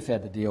than what we've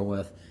had to deal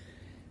with.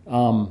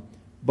 I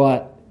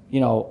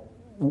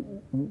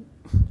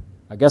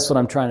guess what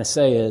I'm trying to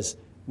say is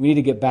we need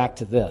to get back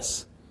to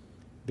this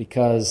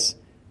because,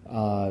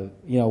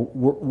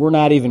 we're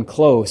not even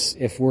close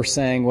if we're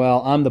saying,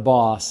 well, I'm the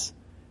boss.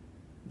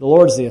 The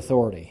Lord's the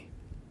authority.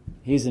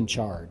 He's in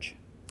charge.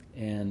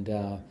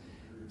 And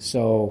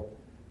so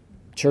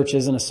church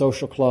isn't a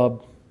social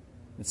club.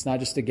 It's not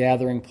just a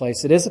gathering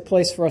place. It is a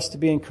place for us to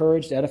be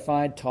encouraged,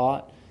 edified,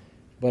 taught.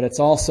 But it's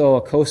also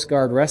a Coast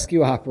Guard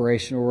rescue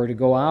operation where we're to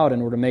go out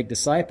and we're to make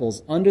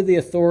disciples under the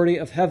authority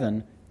of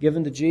heaven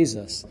given to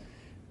Jesus.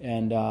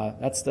 And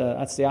that's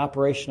the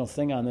operational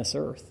thing on this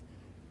earth.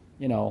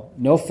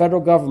 No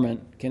federal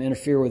government can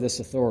interfere with this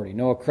authority.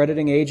 No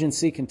accrediting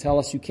agency can tell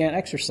us you can't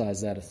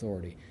exercise that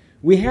authority.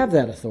 We have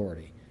that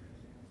authority.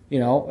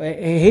 I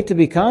hate to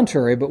be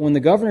contrary, but when the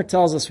governor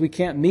tells us we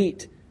can't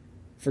meet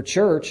for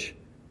church,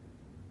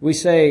 we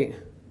say,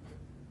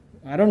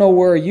 I don't know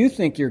where you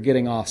think you're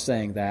getting off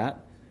saying that.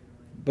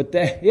 But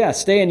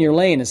stay in your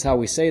lane is how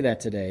we say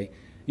that today.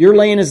 Your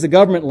lane is the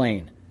government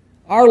lane.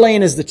 Our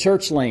lane is the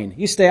church lane.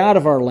 You stay out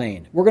of our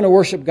lane. We're going to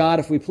worship God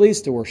if we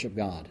please to worship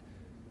God.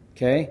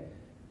 Okay?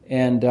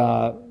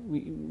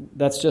 And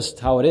that's just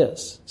how it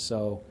is.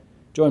 So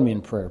join me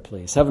in prayer,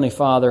 please. Heavenly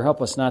Father,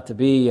 help us not to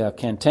be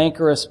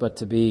cantankerous, but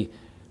to be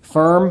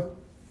firm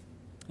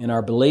in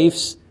our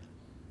beliefs.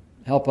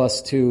 Help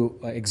us to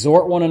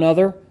exhort one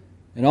another,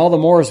 and all the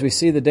more as we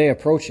see the day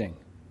approaching.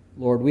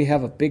 Lord, we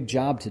have a big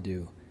job to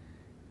do.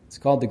 It's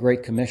called the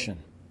Great Commission.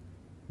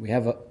 We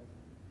have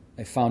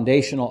a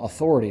foundational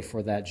authority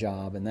for that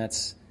job, and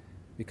that's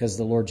because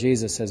the Lord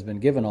Jesus has been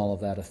given all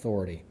of that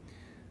authority.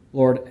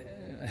 Lord,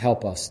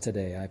 help us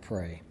today, I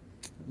pray.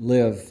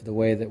 Live the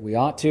way that we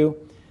ought to.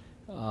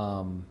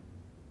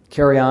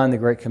 Carry on the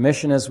Great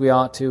Commission as we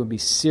ought to. Be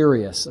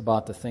serious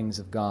about the things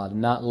of God,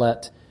 and not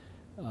let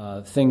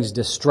things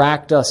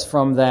distract us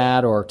from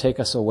that or take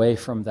us away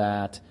from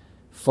that.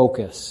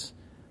 Focus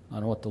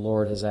on what the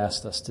Lord has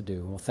asked us to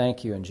do. Well,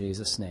 thank you in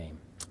Jesus' name.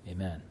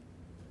 Amen.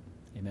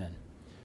 Amen.